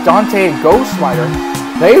Capcom was Dante and Ghost Rider.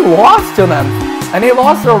 They lost to them, and they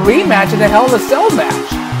lost a rematch in the Hell in a Cell match.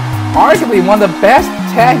 Arguably one of the best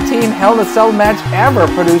tag team Hell in a Cell match ever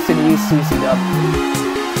produced in UCCW.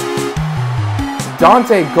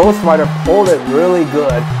 Dante Ghost Rider pulled it really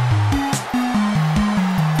good.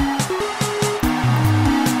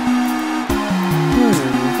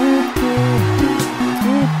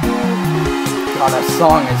 God, that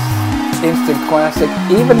song is instant classic.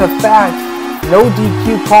 Even the fact No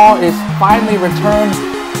DQ Call is finally returned.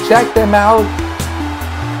 Check them out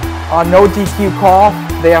on No DQ Call.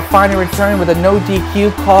 They are finally returned with a No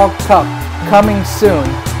DQ Call Cup coming soon,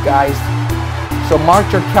 guys. So mark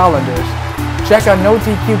your calendars. Check out No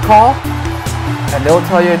DQ Call, and they'll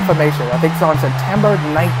tell you information. I think it's on September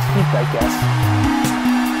 19th, I guess.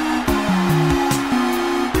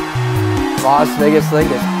 Las Vegas Link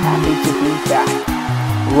is happy to be back.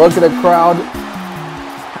 Look at the crowd.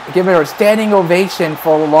 Give it a standing ovation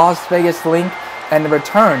for Las Vegas Link and the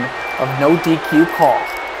return of No DQ Call.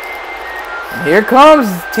 And here comes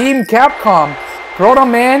Team Capcom, Proto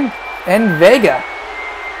Man and Vega.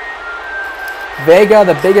 Vega,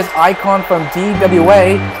 the biggest icon from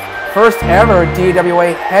DWA, first ever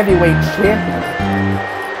DWA heavyweight champion.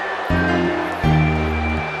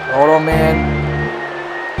 Proto Man.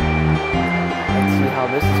 Let's see how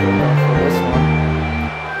this is going to go for this one.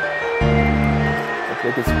 The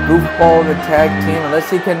biggest goofball of the tag team. And let's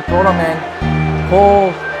see, can Proto Man pull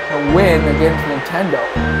a win against Nintendo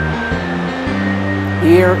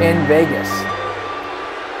here in Vegas.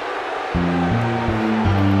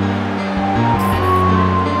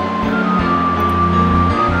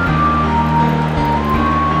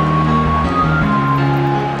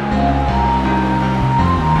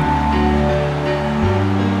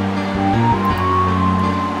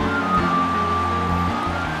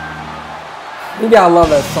 You gotta love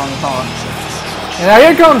that song, huh? And now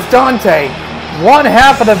here comes Dante, one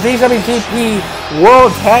half of the VWGP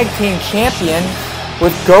World Tag Team Champion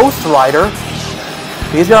with Ghost Rider.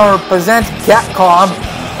 He's gonna represent Capcom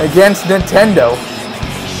against Nintendo.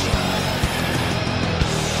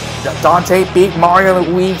 Dante beat Mario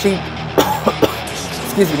and Luigi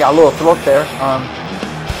excuse me, got a little throat there.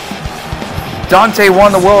 Dante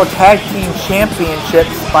won the World Tag Team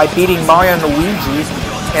Championships by beating Mario and Luigi,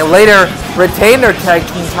 and later retained their tag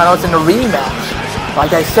team titles in a rematch.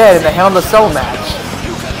 Like I said, in the Hell in a Cell match.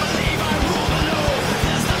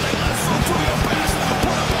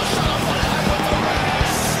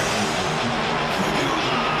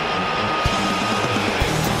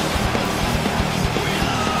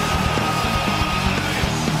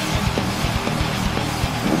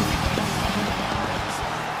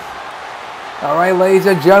 Alright, ladies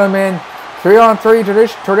and gentlemen,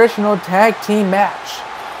 3-on-3 traditional tag team match.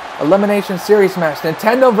 Elimination Series match.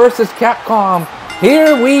 Nintendo versus Capcom.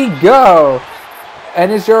 Here we go.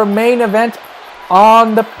 And it's your main event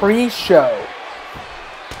on the pre-show.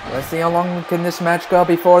 Let's see how long can this match go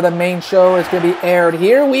before the main show is going to be aired.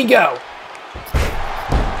 Here we go.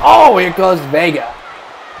 Oh, here goes Vega.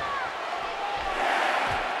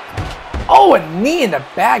 Oh, a knee in the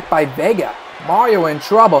back by Vega. Mario in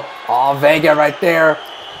trouble. Oh, Vega right there.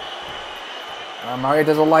 Mario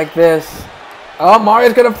doesn't like this. Oh,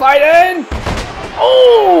 Mario's gonna fight in.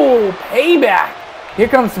 Oh, payback. Here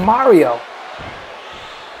comes Mario.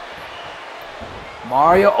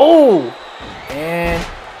 Mario. Oh, and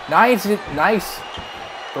nice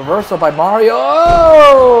reversal by Mario.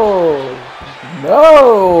 Oh,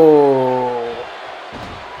 no.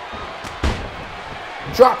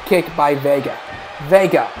 Drop kick by Vega.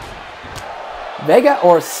 Vega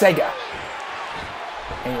or Sega?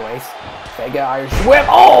 Anyways, Vega Irish Whip.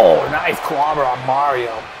 Oh, nice clobber on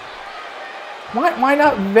Mario. Why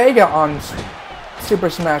not Vega on Super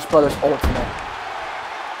Smash Bros. Ultimate?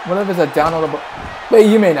 What if it's a downloadable? But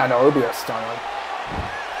you may not know, it'll be a stunner.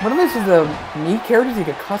 What if this is the Mii characters you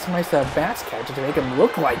could customize the Bats character to make him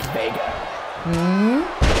look like Vega?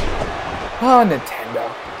 Oh, Nintendo.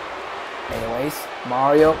 Anyways,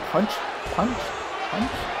 Mario punch.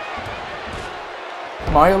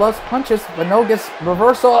 Mario loves punches, but no gets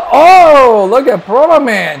reversal. Oh, look at Proto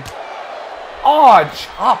Man. Oh,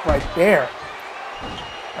 chop right there.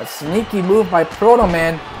 A sneaky move by Proto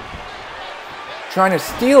Man. Trying to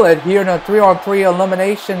steal it here in a 3-on-3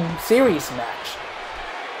 Elimination Series match.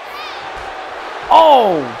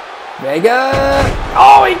 Oh, Vega.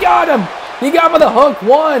 Oh, he got him. He got him with a hook.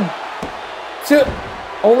 1, 2.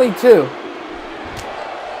 Only 2.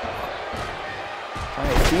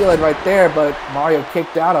 Steal it right there, but Mario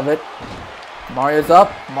kicked out of it. Mario's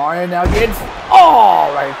up. Mario now gets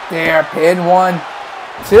right there. Pin 1,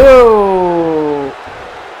 2.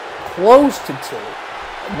 Close to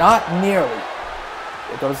 2. Not nearly.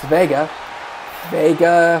 Here goes Vega.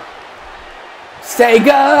 Vega.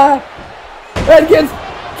 Sega. And gets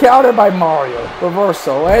countered by Mario.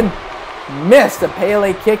 Reversal and missed a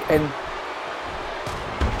Pele kick and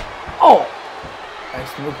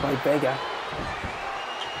nice move by Vega.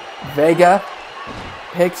 Vega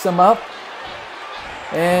picks him up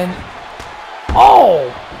and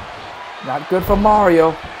not good for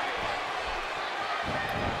Mario.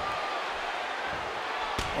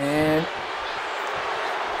 And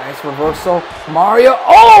nice reversal. Mario.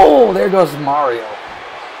 Oh, there goes Mario.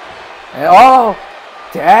 And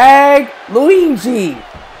tag Luigi.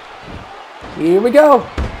 Here we go.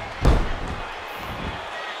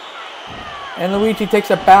 And Luigi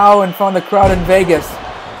takes a bow in front of the crowd in Vegas.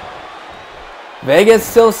 Vegas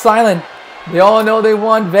still silent. They all know they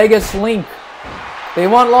want Vegas Link. They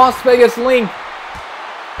want Las Vegas Link.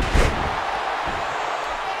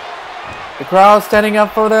 The crowd standing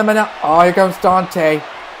up for them, and here comes Dante.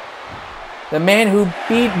 The man who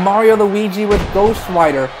beat Mario Luigi with Ghost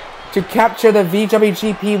Rider to capture the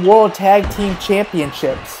VWGP World Tag Team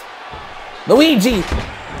Championships. Luigi!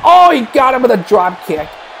 Oh, he got him with a drop kick.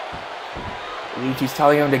 Luigi's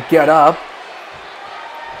telling him to get up.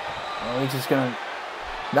 Luigi's gonna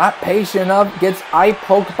not patient enough. Gets eye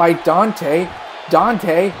poked by Dante.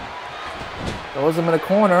 Dante throws him in the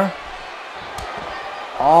corner.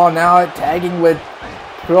 Oh, now tagging with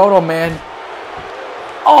Proto Man.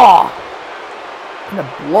 Oh, and a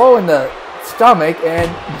blow in the stomach and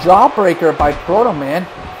jawbreaker by Proto Man.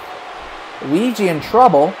 Luigi in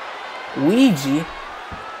trouble. Luigi.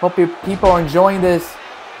 Hope people are enjoying this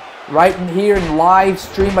right in here in live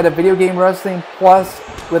stream at the Video Game Wrestling Plus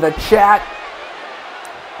with a chat.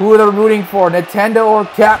 Who are they rooting for, Nintendo or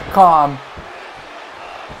Capcom?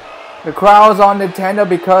 The crowd's on Nintendo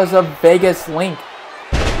because of Vegas Link,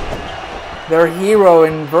 their hero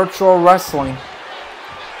in virtual wrestling.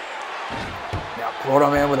 Now Proto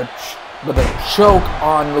Man with a choke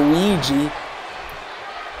on Luigi.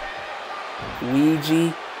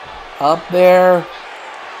 Luigi up there.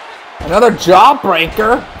 Another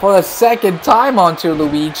jawbreaker for the second time onto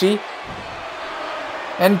Luigi.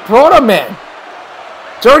 And Proto Man.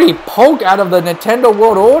 Dirty poke out of the Nintendo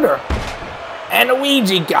World Order. And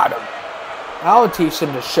Luigi got him. I'll teach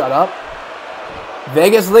him to shut up.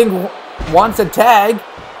 Vegas Link wants a tag.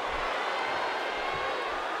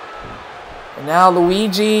 And now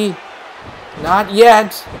Luigi, not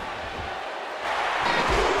yet.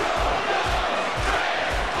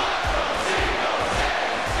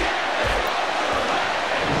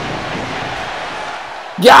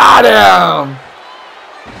 Got him!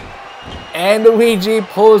 And Luigi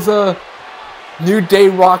pulls a New Day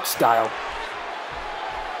Rock style.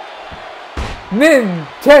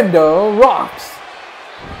 Nintendo rocks.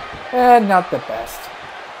 And not the best.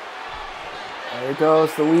 There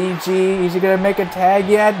goes Luigi. Is he going to make a tag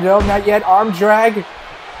yet? No, not yet. Arm drag.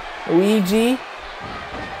 Luigi.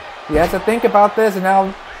 He has to think about this. And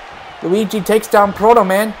now Luigi takes down Proto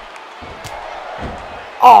Man.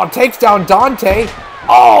 Oh, takes down Dante.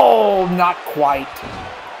 Oh, not quite.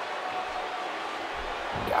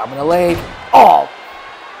 Got him in the leg. Oh.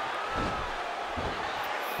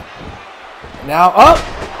 Now up.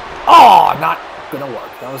 Oh, not going to work.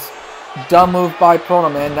 That was a dumb move by Proto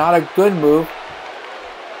Man. Not a good move.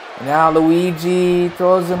 Now Luigi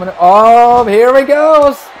throws him in. Oh, here he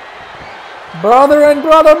goes. Brother and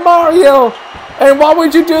brother Mario. And why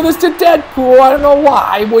would you do this to Deadpool? I don't know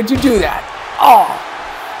why would you do that. Oh.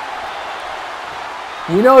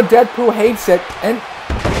 You know Deadpool hates it. And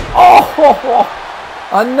oh,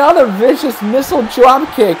 another vicious missile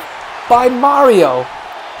drop kick by Mario.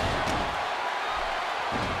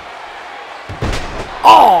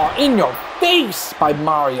 Oh, in your face by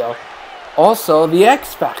Mario. Also, the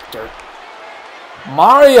X Factor.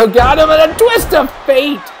 Mario got him in a twist of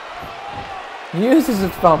fate. Uses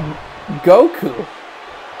it from Goku.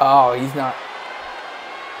 Oh, he's not.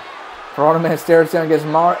 Proto Man stares down against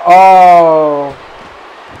Mario. Oh.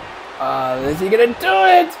 Is he gonna do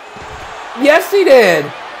it? Yes, he did.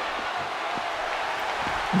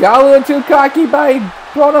 Got a little too cocky by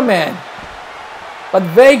Proto Man. But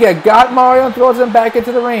Vega got Mario and throws him back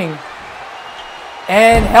into the ring.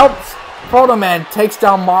 And helps Proto Man takes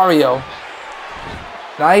down Mario.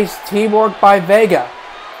 Nice teamwork by Vega.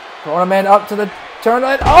 Proto Man up to the turn.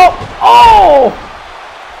 Oh! Oh!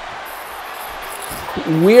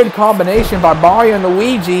 Weird combination by Mario and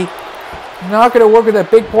Luigi. Not going to work with that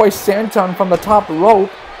big boy senton from the top rope.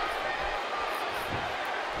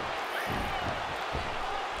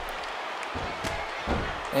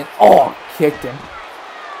 And oh, kicked him.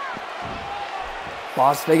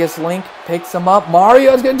 Las Vegas Link picks him up.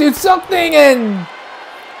 Mario's going to do something and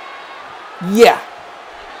yeah.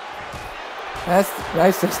 That's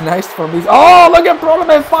nice. That's nice for me. Oh, look at Proto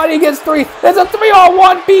Man fighting against three. There's a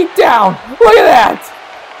 3-on-1 beatdown. Look at that.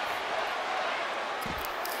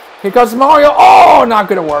 Here comes Mario. Oh, not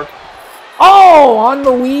going to work. Oh, on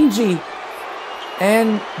Luigi.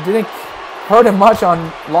 And didn't hurt him much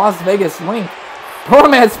on Las Vegas Link. Proto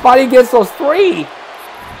Man's fighting against those three.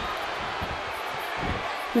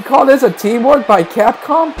 You call this a teamwork by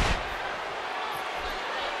Capcom?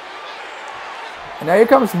 And now here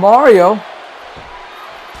comes Mario.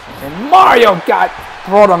 And Mario got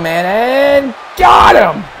Proto Man and got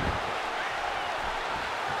him.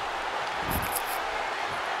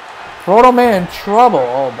 Proto Man in trouble.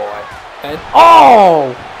 Oh boy. And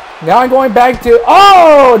oh! Now I'm going back to.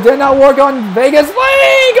 Oh! Did not work on Vegas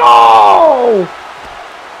Link! Oh!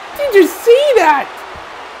 Did you see that?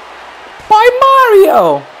 By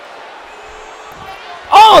Mario!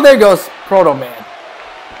 Oh, there goes Proto Man.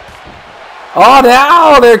 Oh,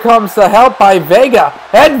 now there comes the help by Vega.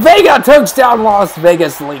 And Vega takes down Las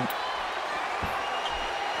Vegas Link.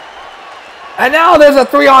 And now there's a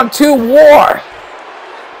 3-on-2 war.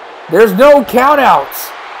 There's no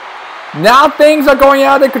countouts. Now things are going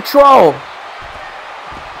out of control.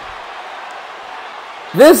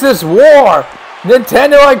 This is war.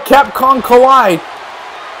 Nintendo and Capcom collide.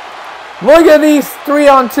 Look at these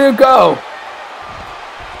 3-on-2 go.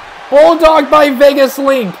 Bulldog by Vegas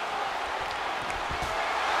Link.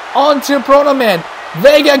 Onto Proto Man.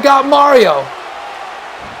 Vega got Mario.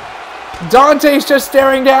 Dante's just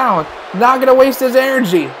staring down. Not going to waste his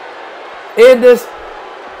energy in this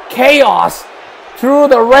chaos through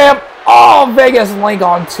the ramp. Oh, Vegas Link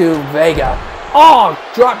onto Vega. Oh,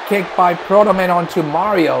 drop kick by Proto Man onto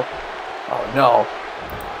Mario. Oh no.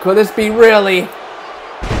 Could this be really?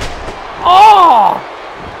 Oh!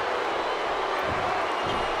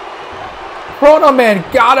 Proto Man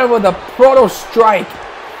got him with a Proto Strike.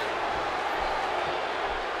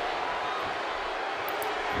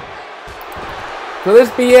 Could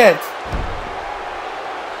this be it?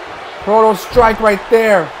 Proto Strike right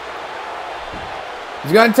there.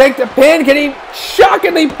 He's going to take the pin. Can he? Shut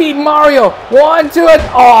shockingly beat Mario. 1, 2, and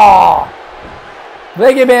oh!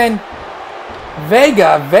 Vega,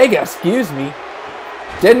 excuse me,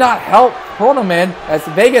 did not help Proto Man as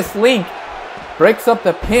Vegas Link breaks up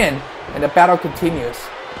the pin and the battle continues.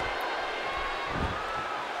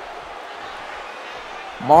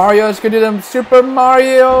 Mario's gonna do them Super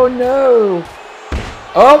Mario, no.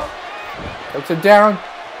 Oh, puts it down,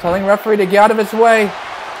 telling referee to get out of his way.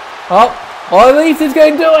 Oh, at least he's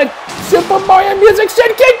gonna do it. Super Mario music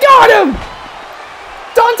should kick, got him.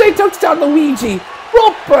 Dante takes down Luigi.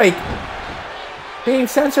 Rope break. Being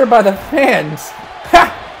censored by the fans.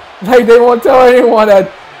 Ha! Like they won't tell anyone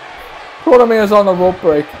that Proto Man is on the rope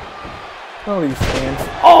break. Oh, these fans.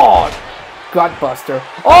 Oh, Gutbuster.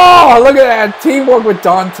 Oh, look at that. Teamwork with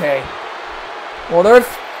Dante. Well, there's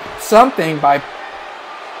something by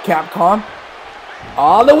Capcom.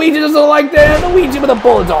 Oh, Luigi doesn't like that. Luigi with a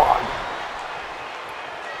bulldog.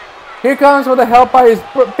 Here comes with the help by his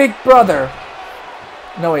big brother.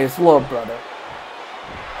 No, his little brother.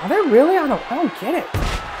 Are they really? I don't get it.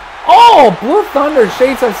 Oh, Blue Thunder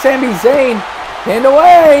shades of Sami Zayn. Pinned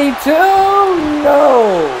away. 2.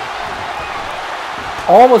 No.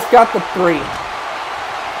 Almost got the 3.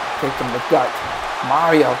 Take him the gut.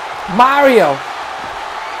 Mario.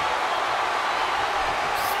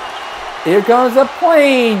 Here comes the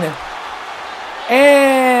plane.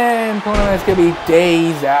 And Proto Man's going to be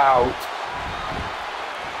days out.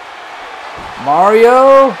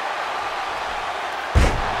 Mario.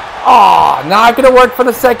 Ah, not going to work for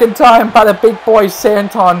the second time by the big boy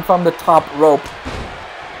Santon from the top rope.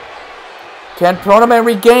 Can Proto Man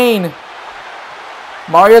regain?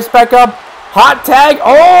 Mario's back up. Hot tag.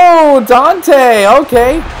 Oh, Dante.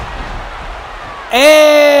 Okay.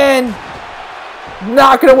 And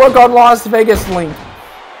not going to work on Las Vegas Link.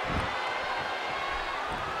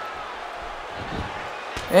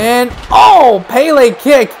 And, oh, Pele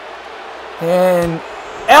kick. And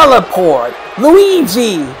Teleport.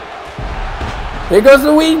 Luigi. Here goes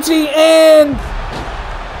Luigi and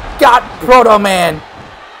got Proto Man.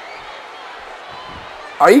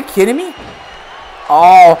 Are you kidding me?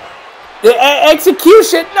 Oh, the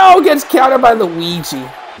execution. No, gets countered by Luigi.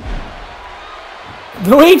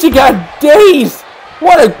 Luigi got dazed.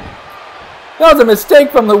 That was a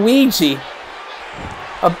mistake from Luigi.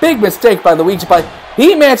 A big mistake by Luigi, but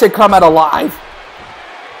he managed to come out alive.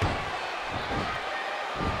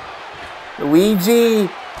 Luigi.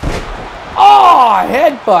 Oh,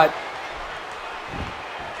 headbutt.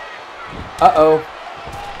 Uh-oh.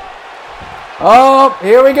 Oh,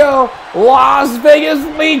 here we go. Las Vegas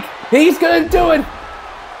Link. He's going to do it.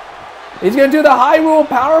 He's going to do the Hyrule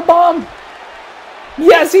Powerbomb.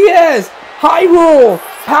 Yes, he is. Hyrule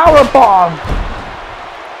Powerbomb.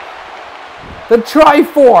 The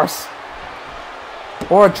Triforce.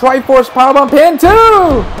 Or a Triforce Powerbomb pin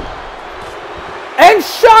too. And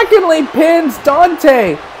shockingly pins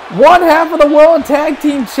Dante. 1/2 of the World Tag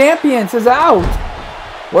Team Champions is out.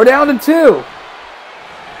 We're down to 2.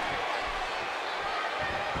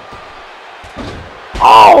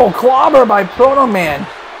 Oh, clobber by Proto Man.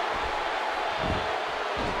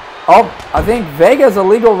 Oh, I think Vega's a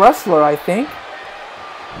legal wrestler, I think.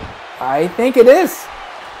 I think it is.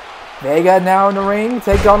 Vega now in the ring.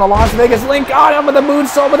 Take on the Las Vegas Link. Got him with the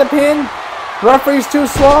moonsault with a pin. Referee's too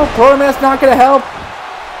slow. Proto Man's not going to help.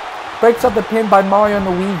 Breaks up the pin by Mario and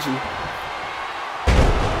Luigi.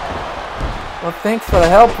 Well, thanks for the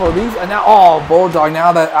help for these. And now, oh, Bulldog,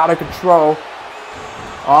 now they're out of control.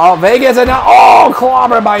 Oh, Vega's and now, oh,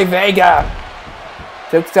 clobber by Vega.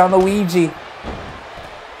 Takes down Luigi.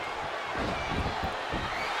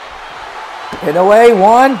 Hit away,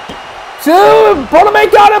 1, 2. Proto Man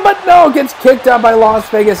got him, but no, gets kicked out by Las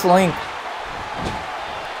Vegas Link.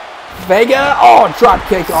 Vega, oh, drop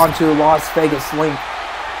kick onto Las Vegas Link.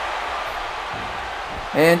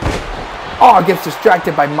 And, oh, gets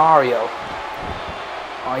distracted by Mario.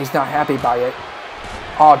 Oh, he's not happy by it.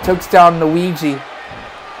 Oh, takes down Luigi.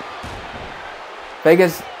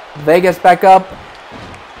 Vegas back up.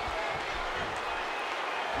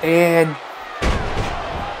 And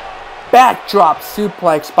backdrop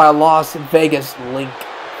suplex by Las Vegas Link.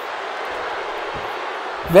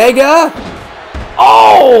 Vega.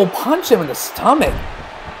 Oh, punch him in the stomach.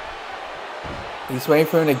 He's waiting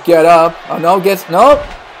for him to get up. Oh, no, nope.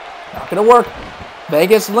 Not going to work.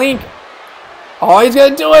 Vegas Link. Oh, he's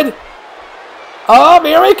going to do it. Oh,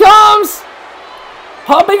 here he comes.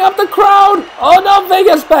 Pumping up the crowd. Oh, no,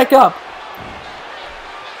 Vegas back up.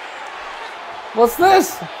 What's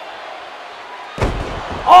this?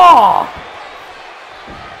 Oh.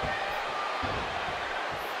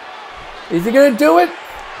 Is he going to do it?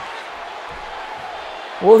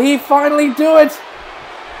 Will he finally do it?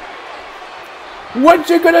 What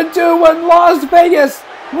you gonna do when Las Vegas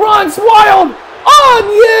runs wild on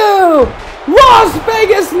you? Las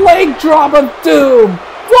Vegas leg drop of doom.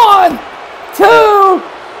 1, 2.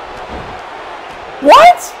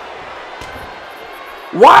 What?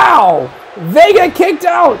 Wow. Vega kicked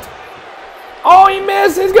out. Oh, he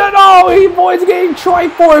missed. He's good. Oh, he avoids getting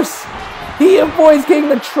Triforce. He avoids getting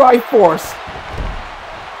the Triforce.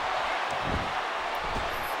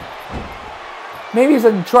 Maybe it's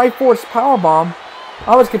a Triforce Powerbomb.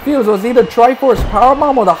 I was confused. It was either Triforce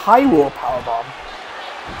Powerbomb or the Hyrule Powerbomb.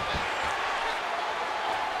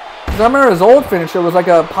 Because I remember his old finisher was like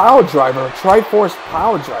a Power Driver, a Triforce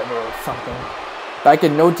Power Driver or something. Back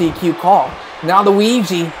in No DQ Call. Now the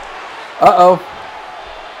Luigi. Uh-oh.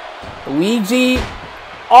 Luigi.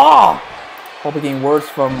 Oh! Hope we're getting words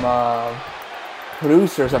from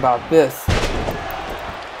producers about this.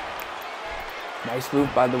 Nice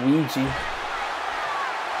move by the Luigi.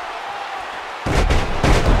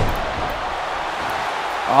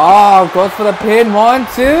 Oh, goes for the pin. 1,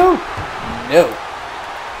 2. No.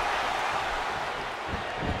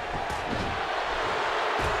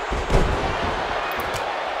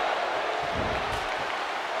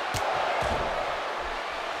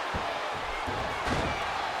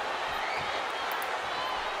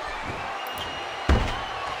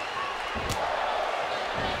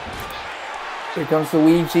 Here comes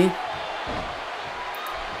Luigi.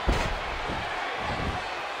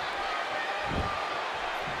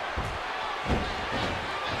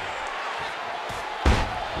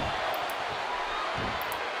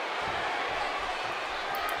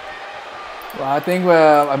 Well, I think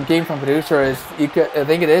I'm getting from producer is I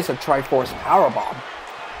think it is a Triforce Powerbomb.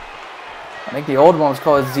 I think the old one was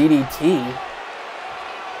called ZDT.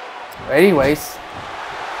 But anyways,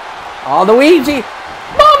 Luigi.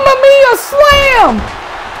 Mamma mia, slam!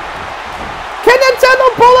 Can Nintendo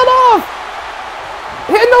pull it off?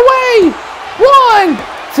 Hidden away! 1,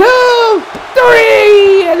 2,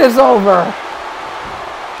 3! It is over.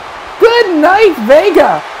 Good night,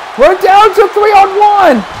 Vega. We're down to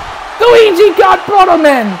 3-on-1. Luigi got Proto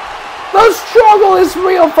Man. The struggle is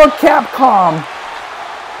real for Capcom.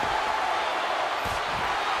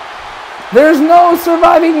 There's no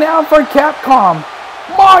surviving now for Capcom.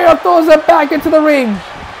 Mario throws it back into the ring.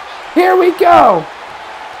 Here we go.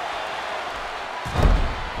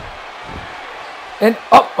 And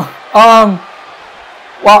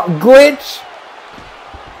well, glitch.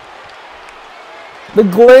 The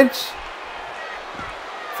glitch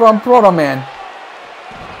from Proto Man.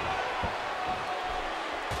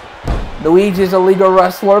 Luigi's a legal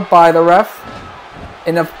wrestler by the ref.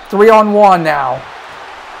 In a 3-on-1 now.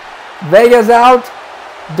 Vega's out.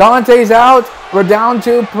 Dante's out. We're down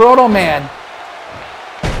to Proto Man.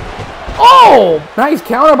 Oh! Nice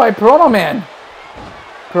counter by Proto Man.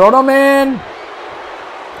 Proto Man.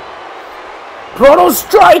 Proto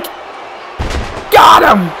Strike. Got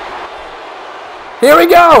him. Here we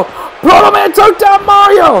go. Proto Man took down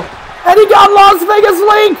Mario. And he got Las Vegas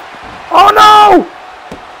Link. Oh no.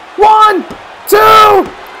 1, 2.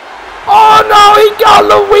 Oh no, he got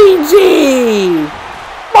Luigi.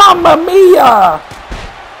 Mamma mia.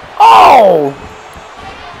 Oh!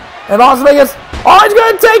 And Las Vegas. Oh, he's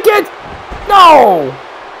going to take it! No!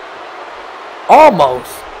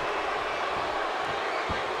 Almost.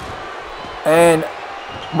 And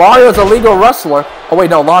Mario's a legal wrestler. Oh, wait,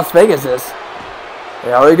 no, Las Vegas is.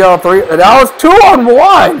 There we go. 3. And that was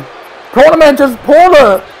 2-on-1. Proto Man just pulled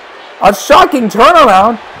a shocking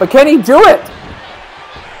turnaround. But can he do it?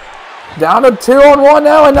 Down to 2-on-1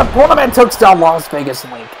 now. And the Proto Man took down Las Vegas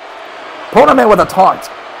Link. Proto Man with a taunt.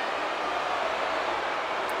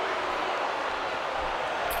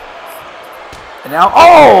 And now,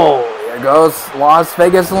 oh, here goes Las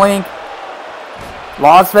Vegas Link.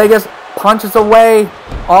 Las Vegas punches away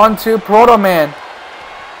onto Proto Man.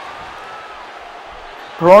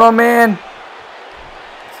 Proto Man.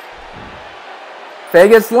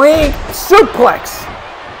 Vegas Link. Suplex.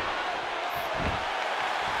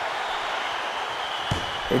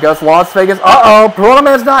 Here goes Las Vegas. Uh-oh, Proto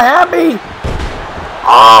Man's not happy.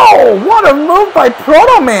 Oh, what a move by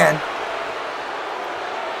Proto Man.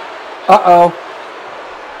 Uh-oh.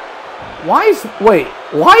 Why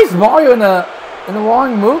is Mario in the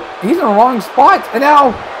wrong move? He's in the wrong spot. And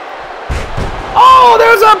now, oh,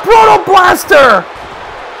 there's a Proto Blaster.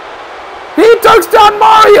 He took down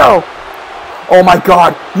Mario. Oh my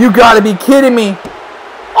God, you gotta be kidding me.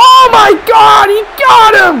 Oh my God, he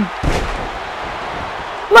got him.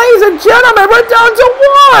 Ladies and gentlemen, we're down to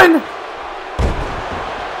 1.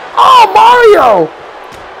 Oh, Mario.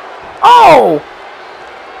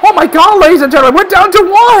 Oh my God, ladies and gentlemen, we're down to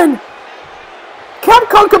 1.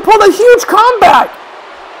 Capcom can pull a huge comeback.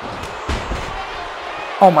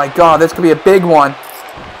 Oh my god, this could be a big one.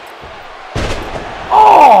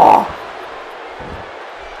 Oh!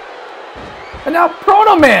 And now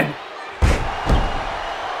Proto Man.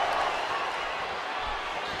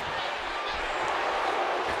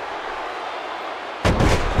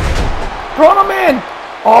 Proto Man.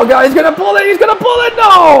 Oh god, he's gonna pull it. He's gonna pull it.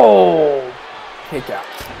 No! Kick out.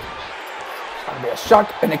 Gonna be a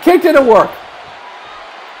shock, and the kick didn't work.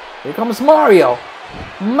 Here comes Mario.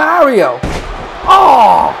 Mario.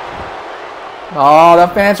 Oh! Oh, the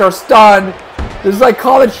fans are stunned. This is like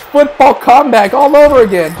college football comeback all over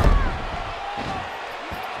again.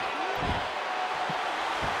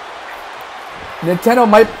 Nintendo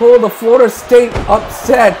might pull the Florida State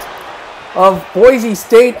upset of Boise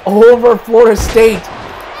State over Florida State.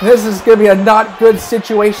 This is going to be a not good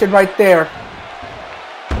situation right there.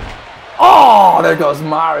 Oh, there goes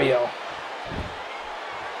Mario.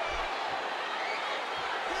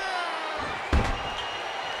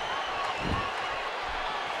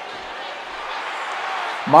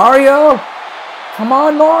 Mario! Come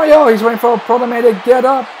on, Mario! He's waiting for Proto Man to get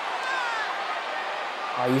up.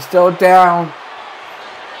 Oh, he's still down.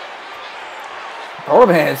 Proto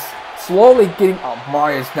Man is slowly getting... Oh,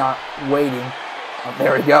 Mario's not waiting. Oh,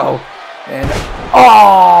 there we go. And...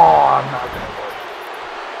 Oh! I'm not going to work.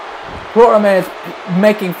 Proto Man is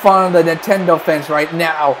making fun of the Nintendo fans right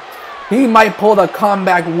now. He might pull the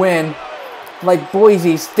comeback win like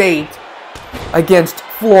Boise State against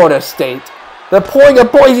Florida State. They're pulling a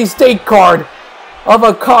Boise State card of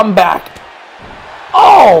a comeback.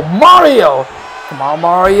 Oh, Mario! Come on,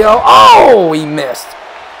 Mario. Oh, he missed.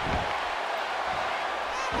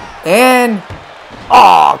 And,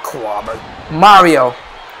 oh, clobber. Mario.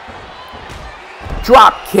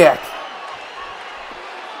 Drop kick.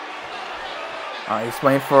 He's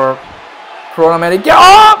waiting for Proto Man to get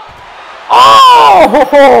up.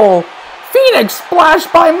 Oh! Phoenix splash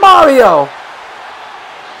by Mario.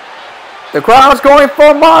 The crowd's going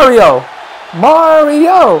for Mario.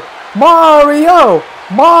 Mario. Mario.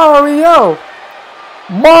 Mario.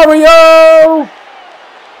 Mario.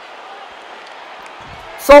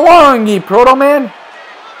 So long, ye Proto Man.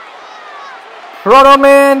 Proto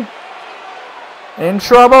Man in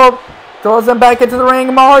trouble. Throws him back into the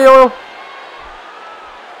ring. Mario.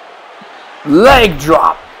 Leg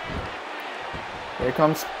drop. Here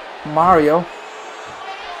comes Mario.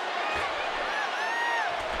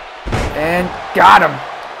 And got him.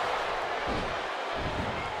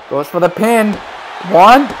 Goes for the pin.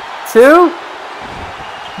 1, 2.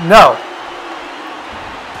 No.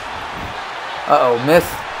 Uh-oh, miss.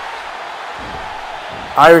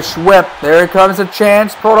 Irish whip. There comes a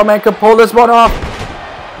chance. Proto Man could pull this one off.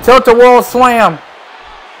 Tilt-a-whirl slam.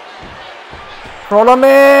 Proto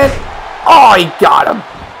Man. Oh, he got him.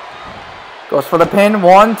 Goes for the pin.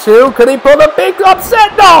 1, 2. Could he pull the big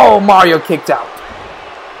upset? No. Mario kicked out.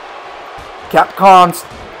 Capcom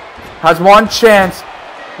has one chance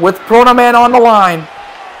with Proto Man on the line.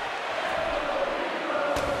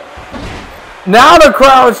 Now the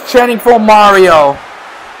crowd's chanting for Mario.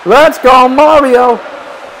 Let's go, Mario.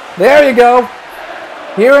 There you go.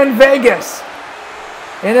 Here in Vegas.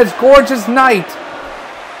 In this gorgeous night.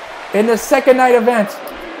 In the second night event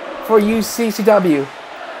for UCCW.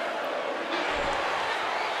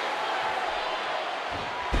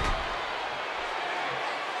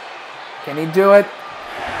 Can he do it?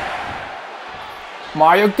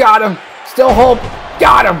 Mario got him. Still hope.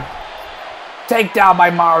 Got him. Takedown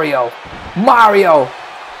by Mario. Mario.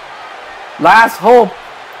 Last hope.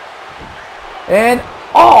 And,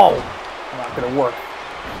 oh! Not going to work.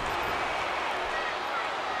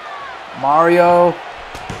 Mario.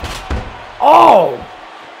 Oh!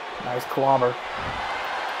 Nice clobber.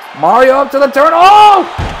 Mario up to the turn. Oh!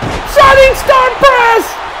 Shining Star Press!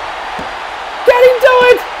 Getting to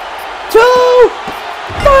it! 2,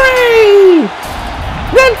 3!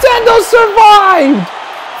 Nintendo survived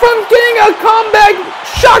from getting a comeback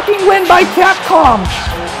shocking win by Capcom.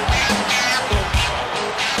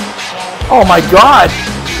 Oh my god.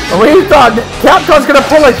 We thought Capcom's going to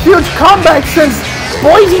pull a huge comeback since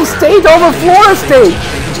Boise State over Florida State.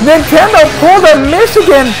 Nintendo pulled a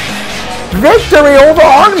Michigan victory over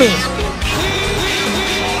Army.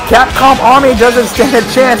 Capcom Army doesn't stand a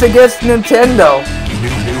chance against Nintendo.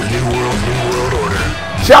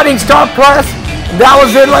 Shining Star Press. That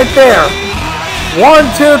was it right there. 1,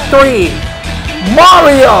 2, 3.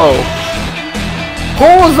 Mario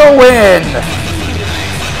pulls the win.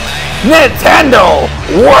 Nintendo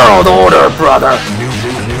World Order, brother.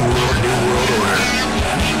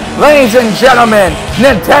 Ladies and gentlemen,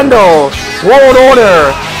 Nintendo World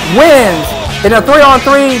Order wins in a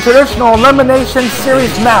 3-on-3 Traditional Elimination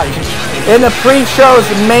Series match in the pre-show's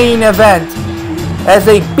main event as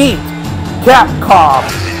they beat Capcom.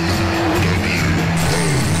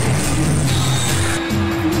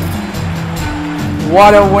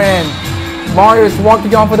 What a win. Mario's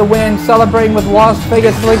walking on for the win, celebrating with Las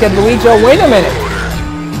Vegas Link and Luigi. Wait a minute.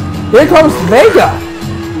 Here comes Vega.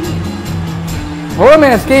 Proto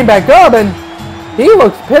Man's getting back up and he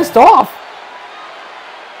looks pissed off.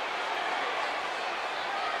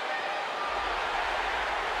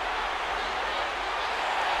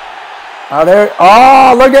 Oh, there.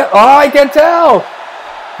 Oh, look at. Oh, I can tell.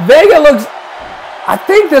 Vega looks. I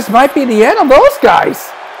think this might be the end of those guys.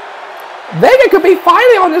 Vega could be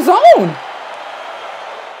finally on his own.